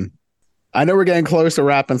one. I know we're getting close to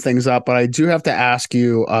wrapping things up, but I do have to ask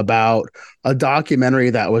you about a documentary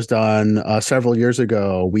that was done several years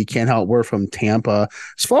ago. We Can't Help We're from Tampa.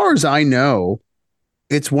 As far as I know,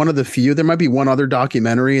 it's one of the few. There might be one other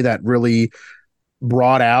documentary that really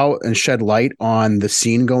brought out and shed light on the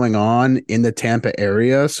scene going on in the Tampa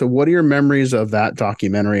area. So what are your memories of that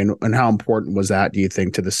documentary and how important was that, do you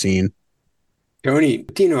think, to the scene? Tony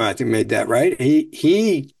Tino, I think, made that, right?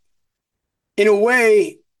 He in a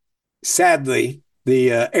way, sadly,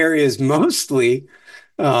 the area is mostly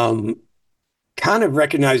kind of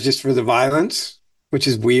recognized just for the violence, which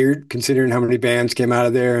is weird considering how many bands came out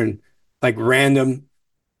of there and like random,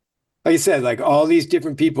 like I said, like all these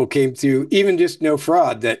different people came through, even just No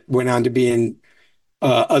Fraud that went on to be in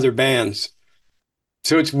other bands.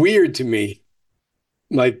 So it's weird to me,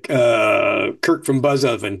 like Kirk from Buzz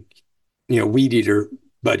Oven, Weed Eater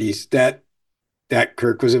buddies. That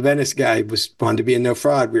Kirk was a Venice guy, was wanted to be in No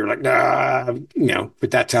Fraud. We were like, nah, but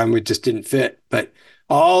that time it just didn't fit. But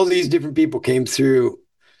all these different people came through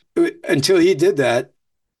until he did that.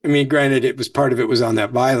 I mean, granted, it was part of it was on that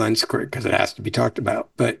violence because it has to be talked about,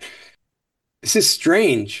 but this is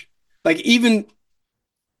strange. Like even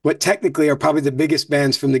what technically are probably the biggest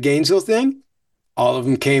bands from the Gainesville thing, all of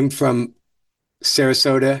them came from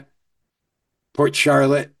Sarasota, Port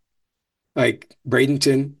Charlotte, like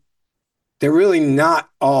Bradenton. They're really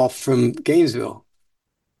not all from Gainesville,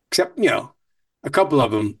 except, a couple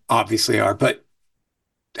of them obviously are, but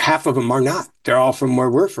half of them are not. They're all from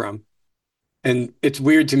where we're from. And it's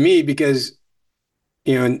weird to me because,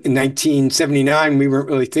 in 1979, we weren't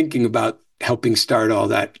really thinking about helping start all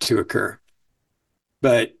that to occur.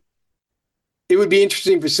 But it would be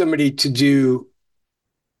interesting for somebody to do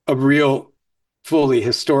a real fully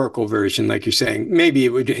historical version, like you're saying. Maybe it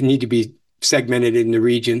would need to be segmented into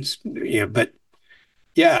regions, but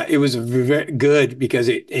yeah, it was very good because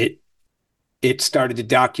it started to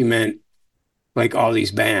document like all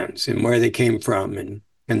these bands and where they came from and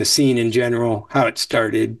the scene in general, how it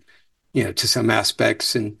started, to some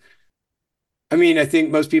aspects. And I mean, I think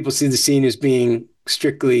most people see the scene as being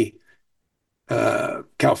strictly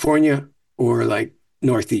California or like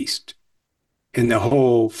Northeast. And the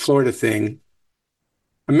whole Florida thing.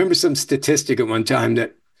 I remember some statistic at one time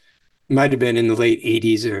that might have been in the late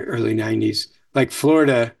 80s or early 90s. Like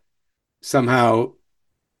Florida somehow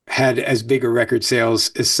had as big a record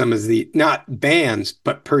sales as some of the, not bands,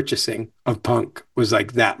 but purchasing of punk was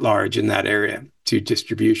like that large in that area to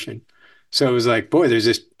distribution. So it was like, boy, there's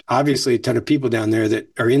this obviously a ton of people down there that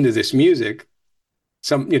are into this music,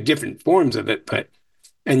 some different forms of it, but,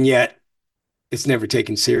 and yet it's never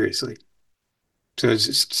taken seriously. So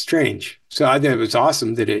it's strange. So I think it was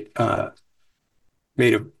awesome that it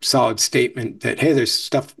made a solid statement that, hey, there's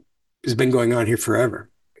stuff has been going on here forever.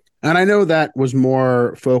 And I know that was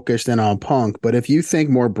more focused in on punk, but if you think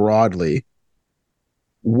more broadly,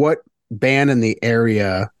 what band in the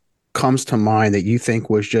area comes to mind that you think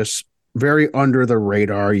was just very under the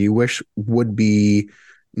radar, you wish would be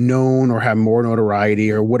known or have more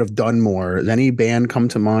notoriety or would have done more? Does any band come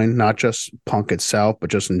to mind, not just punk itself,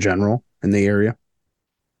 but just in general in the area?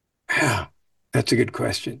 Yeah, that's a good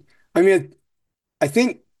question. I mean, I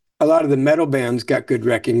think a lot of the metal bands got good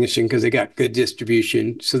recognition because they got good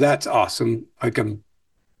distribution. So that's awesome. Like I'm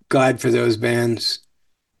glad for those bands.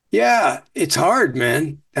 Yeah, it's hard,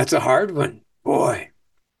 man. That's a hard one. Boy.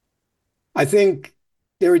 I think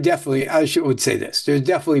there were definitely, would say this, there's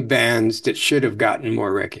definitely bands that should have gotten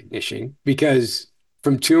more recognition because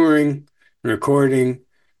from touring and recording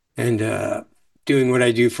and doing what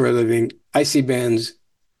I do for a living, I see bands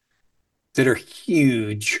that are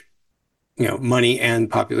huge, money and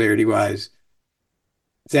popularity wise,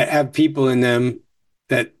 that have people in them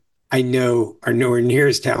that I know are nowhere near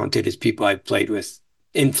as talented as people I've played with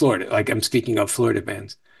in Florida. Like I'm speaking of Florida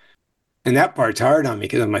bands. And that part's hard on me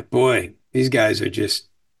because I'm like, boy, these guys are just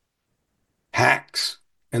hacks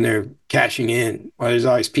and they're cashing in. Well, there's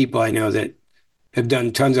always people I know that have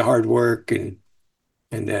done tons of hard work and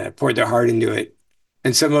poured their heart into it.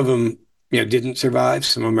 And some of them, didn't survive.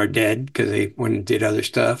 Some of them are dead because they went and did other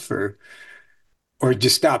stuff or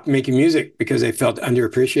just stopped making music because they felt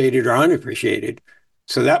underappreciated or unappreciated.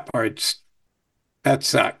 So that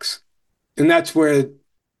sucks. And that's where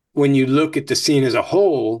when you look at the scene as a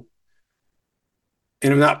whole,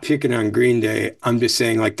 and I'm not picking on Green Day, I'm just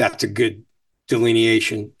saying like that's a good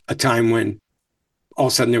delineation, a time when all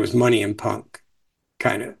of a sudden there was money in punk,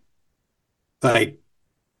 kind of like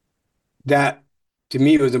that to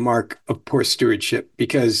me was a mark of poor stewardship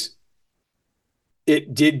because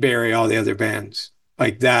it did bury all the other bands.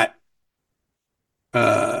 Like that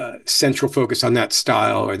central focus on that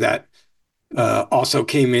style or that also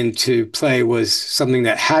came into play was something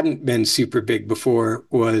that hadn't been super big before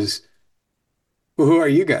was, well, who are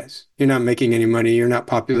you guys? You're not making any money. You're not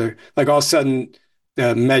popular. Like all of a sudden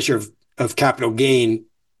the measure of capital gain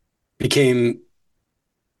became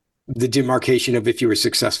the demarcation of if you were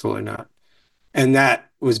successful or not. And that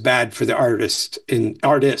was bad for the artists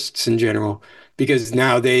in general, because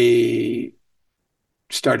now they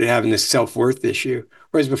started having this self-worth issue.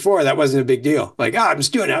 Whereas before that wasn't a big deal. Like, I'm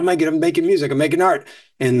just doing it. I'm making music. I'm making art.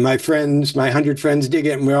 And my 100 friends dig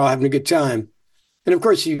it and we're all having a good time. And of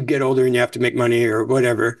course you get older and you have to make money or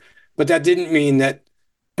whatever. But that didn't mean that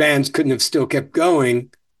bands couldn't have still kept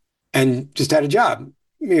going and just had a job.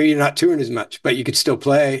 Maybe you're not touring as much, but you could still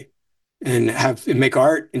play and make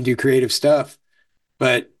art and do creative stuff.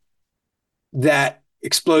 But that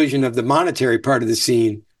explosion of the monetary part of the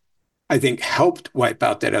scene, I think, helped wipe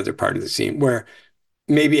out that other part of the scene where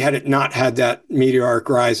maybe had it not had that meteoric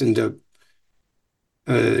rise into,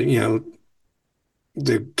 the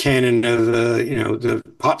canon of, the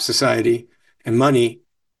pop society and money,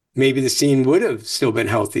 maybe the scene would have still been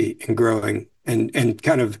healthy and growing and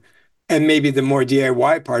kind of, and maybe the more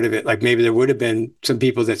DIY part of it, like maybe there would have been some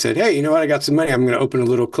people that said, hey, you know what? I got some money. I'm going to open a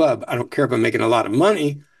little club. I don't care if I'm making a lot of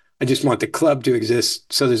money. I just want the club to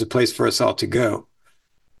exist so there's a place for us all to go.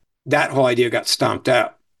 That whole idea got stomped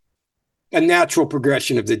out. A natural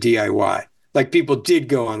progression of the DIY. Like people did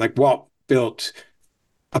go on, like Walt built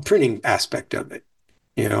a printing aspect of it.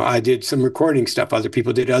 I did some recording stuff. Other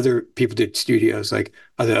people did studios. Like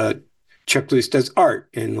Chuck Loose does art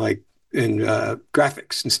and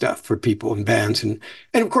graphics and stuff for people and bands. And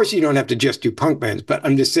of course you don't have to just do punk bands, but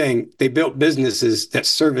I'm just saying they built businesses that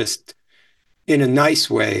serviced in a nice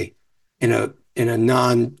way, in a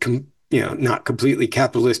not completely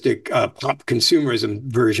capitalistic pop consumerism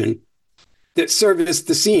version that serviced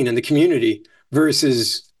the scene and the community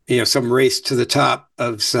versus some race to the top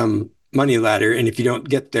of some money ladder. And if you don't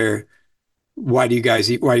get there, why do you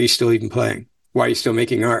guys, why are you still even playing? Why are you still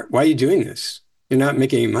making art? Why are you doing this? You're not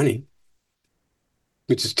making any money,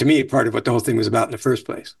 which is to me part of what the whole thing was about in the first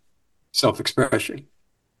place. Self-expression.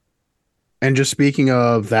 And just speaking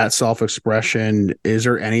of that self-expression, is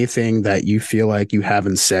there anything that you feel like you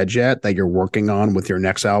haven't said yet that you're working on with your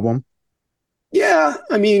next album? Yeah,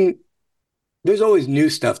 I mean, there's always new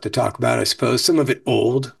stuff to talk about, I suppose. Some of it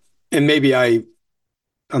old. And maybe on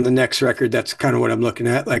the next record, that's kind of what I'm looking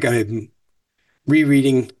at. Like I'm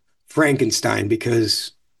rereading Frankenstein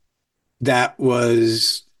because that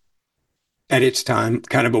was at its time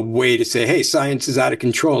kind of a way to say, hey, science is out of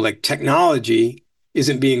control. Like technology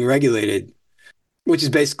isn't being regulated, which is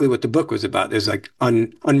basically what the book was about. There's like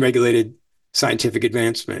unregulated scientific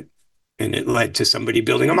advancement. And it led to somebody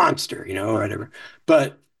building a monster, or whatever.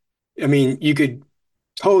 But I mean, you could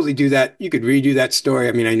totally do that. You could redo that story.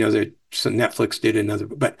 I mean, I know that some Netflix did another,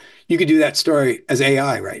 but you could do that story as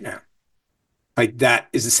AI right now. Like that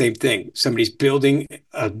is the same thing. Somebody's building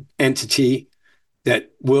an entity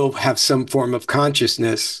that will have some form of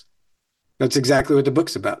consciousness. That's exactly what the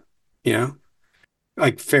book's about, you know?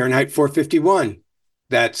 Like Fahrenheit 451.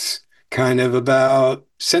 That's kind of about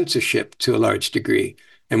censorship to a large degree,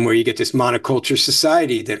 and where you get this monoculture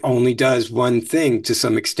society that only does one thing to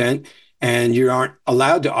some extent, and you aren't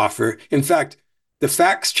allowed to offer. In fact, the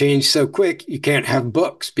facts change so quick, you can't have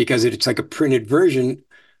books because it's like a printed version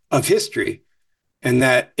of history. And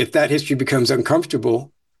that if that history becomes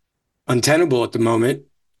uncomfortable, untenable at the moment,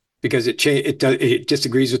 because it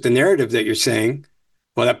disagrees with the narrative that you're saying,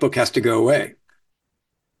 well, that book has to go away.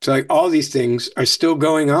 So like all these things are still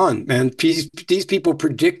going on, man. These people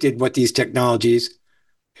predicted what these technologies,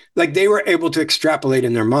 like they were able to extrapolate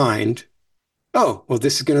in their mind. Oh, well,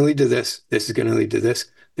 this is going to lead to this. This is going to lead to this.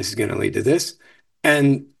 This is going to lead to this.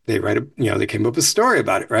 And they came up with a story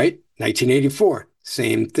about it, right? 1984,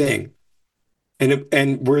 same thing.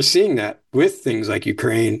 And we're seeing that with things like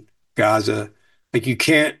Ukraine, Gaza, like you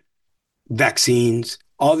can't vaccines,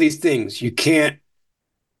 all these things. You can't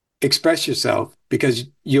express yourself because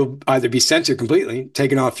you'll either be censored completely,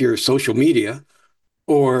 taken off your social media,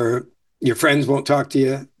 or your friends won't talk to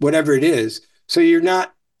you, whatever it is. So you're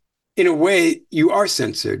not, in a way, you are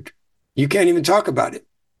censored. You can't even talk about it,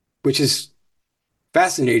 which is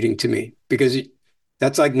fascinating to me because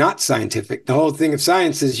that's like not scientific. The whole thing of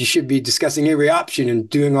science is you should be discussing every option and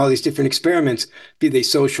doing all these different experiments, be they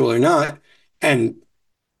social or not, and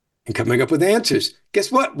coming up with answers.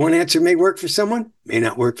 Guess what? One answer may work for someone, may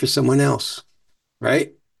not work for someone else,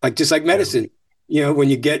 right? Like just like Yeah. medicine,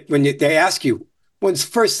 they ask you, what's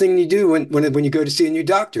the first thing you do when you go to see a new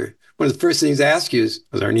doctor? One of the first things they ask you is,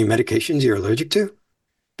 are there any medications you're allergic to?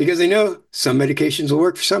 Because they know some medications will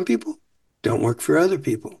work for some people, don't work for other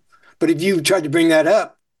people. But if you tried to bring that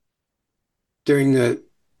up during the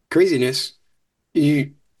craziness,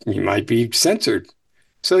 you you might be censored.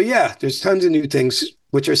 So yeah, there's tons of new things,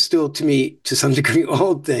 which are still to me to some degree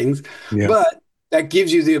old things, Yeah. but that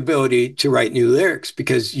gives you the ability to write new lyrics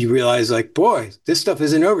because you realize like, boy, this stuff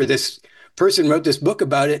isn't over. This person wrote this book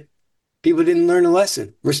about it. People didn't learn a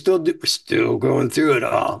lesson. We're still going through it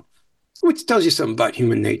all, which tells you something about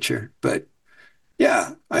human nature. But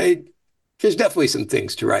yeah, I there's definitely some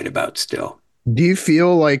things to write about still. Do you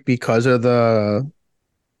feel like because of the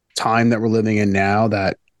time that we're living in now,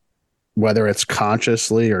 that whether it's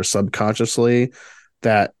consciously or subconsciously,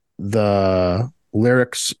 that the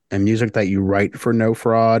lyrics and music that you write for No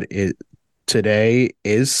Fraud today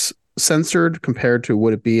is censored compared to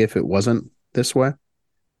would it be if it wasn't this way?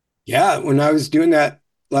 Yeah, when I was doing that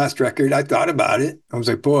last record, I thought about it. I was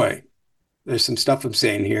like, boy, there's some stuff I'm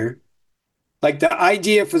saying here. Like the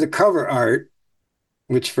idea for the cover art,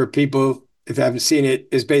 which for people if they haven't seen it,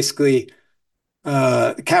 is basically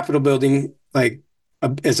the Capitol building like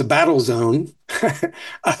as a battle zone.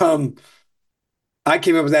 um, I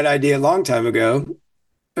came up with that idea a long time ago,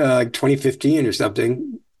 like 2015 or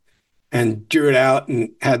something, and drew it out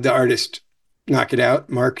and had the artist knock it out.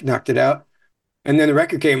 Mark knocked it out. And then the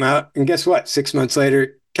record came out, and guess what? 6 months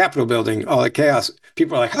later, Capitol building, all the chaos.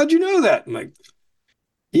 People are like, how'd you know that? I'm like,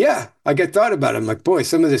 yeah, I get thought about it. I'm like, boy,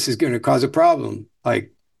 some of this is going to cause a problem.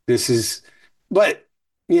 Like, this is, but,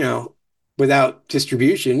 you know, without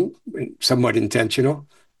distribution, somewhat intentional.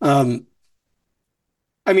 Um,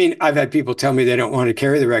 I mean, I've had people tell me they don't want to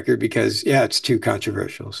carry the record because, yeah, it's too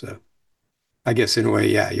controversial. So I guess in a way,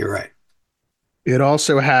 yeah, you're right. It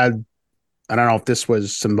also had, I don't know if this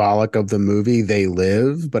was symbolic of the movie They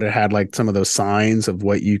Live, but it had like some of those signs of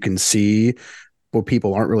what you can see, what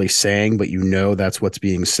people aren't really saying, but you know that's what's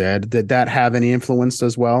being said. Did that have any influence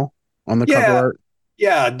as well on the cover Yeah, art?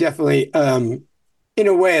 yeah, definitely. In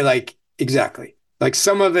a way, like, exactly. Like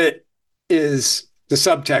some of it is the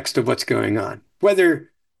subtext of what's going on.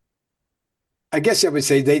 Whether, I guess I would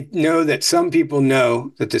say they know that some people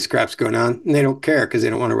know that this crap's going on and they don't care because they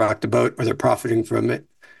don't want to rock the boat or they're profiting from it.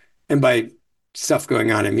 And by stuff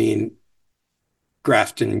going on, I mean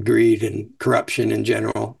graft and greed and corruption in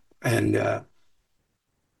general and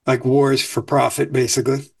like wars for profit,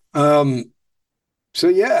 basically. So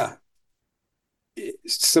yeah,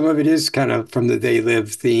 some of it is kind of from the they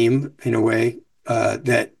live theme in a way,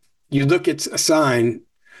 that you look at a sign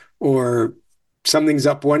or something's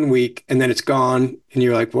up one week and then it's gone and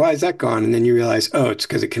you're like, why is that gone? And then you realize, oh, it's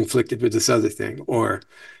because it conflicted with this other thing. Or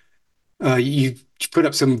you put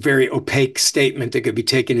up some very opaque statement that could be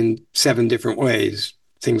taken in 7 different ways,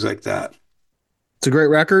 things like that. It's a great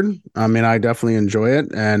record. I mean, I definitely enjoy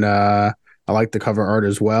it, and I like the cover art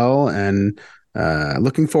as well. And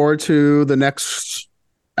looking forward to the next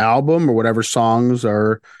album or whatever songs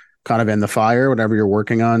are kind of in the fire, whatever you're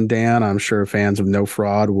working on, Dan. I'm sure fans of No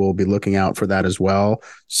Fraud will be looking out for that as well.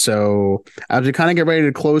 So as we kind of get ready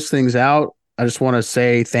to close things out, I just want to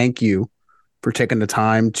say thank you for taking the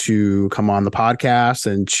time to come on the podcast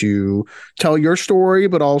and to tell your story,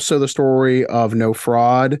 but also the story of No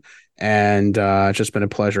Fraud. And it's just been a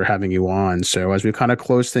pleasure having you on. So as we kind of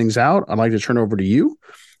close things out, I'd like to turn over to you.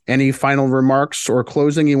 Any final remarks or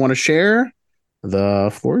closing you want to share?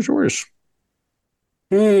 The floor is yours.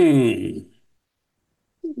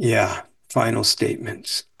 Yeah, final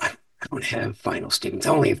statements. I don't have final statements. I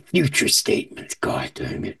only have future statements. God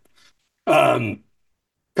dang it.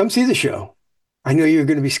 Come see the show. I know you're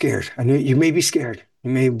going to be scared. I know you may be scared. You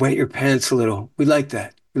may wet your pants a little. We like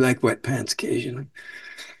that. We like wet pants occasionally.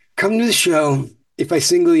 Come to the show. If I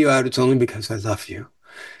single you out, it's only because I love you.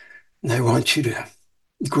 And I want you to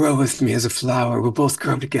grow with me as a flower. We'll both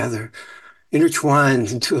grow together,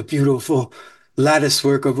 intertwined into a beautiful lattice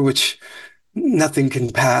work over which nothing can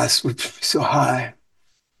pass. We're so high.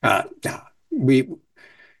 No,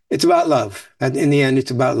 it's about love. And in the end,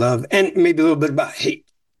 it's about love and maybe a little bit about hate.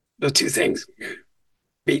 Those 2 things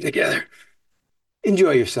beat together.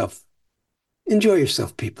 Enjoy yourself. Enjoy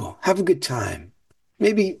yourself, people. Have a good time.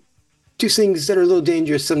 Maybe do things that are a little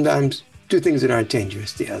dangerous sometimes. Do things that aren't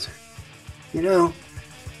dangerous the other. You know,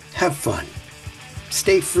 have fun.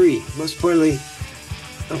 Stay free. Most importantly,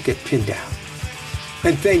 don't get pinned down.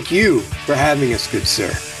 And thank you for having us, good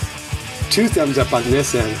sir. 2 thumbs up on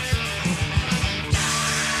this end.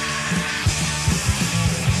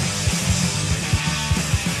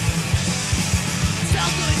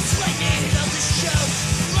 Felt good, sweating, love the show.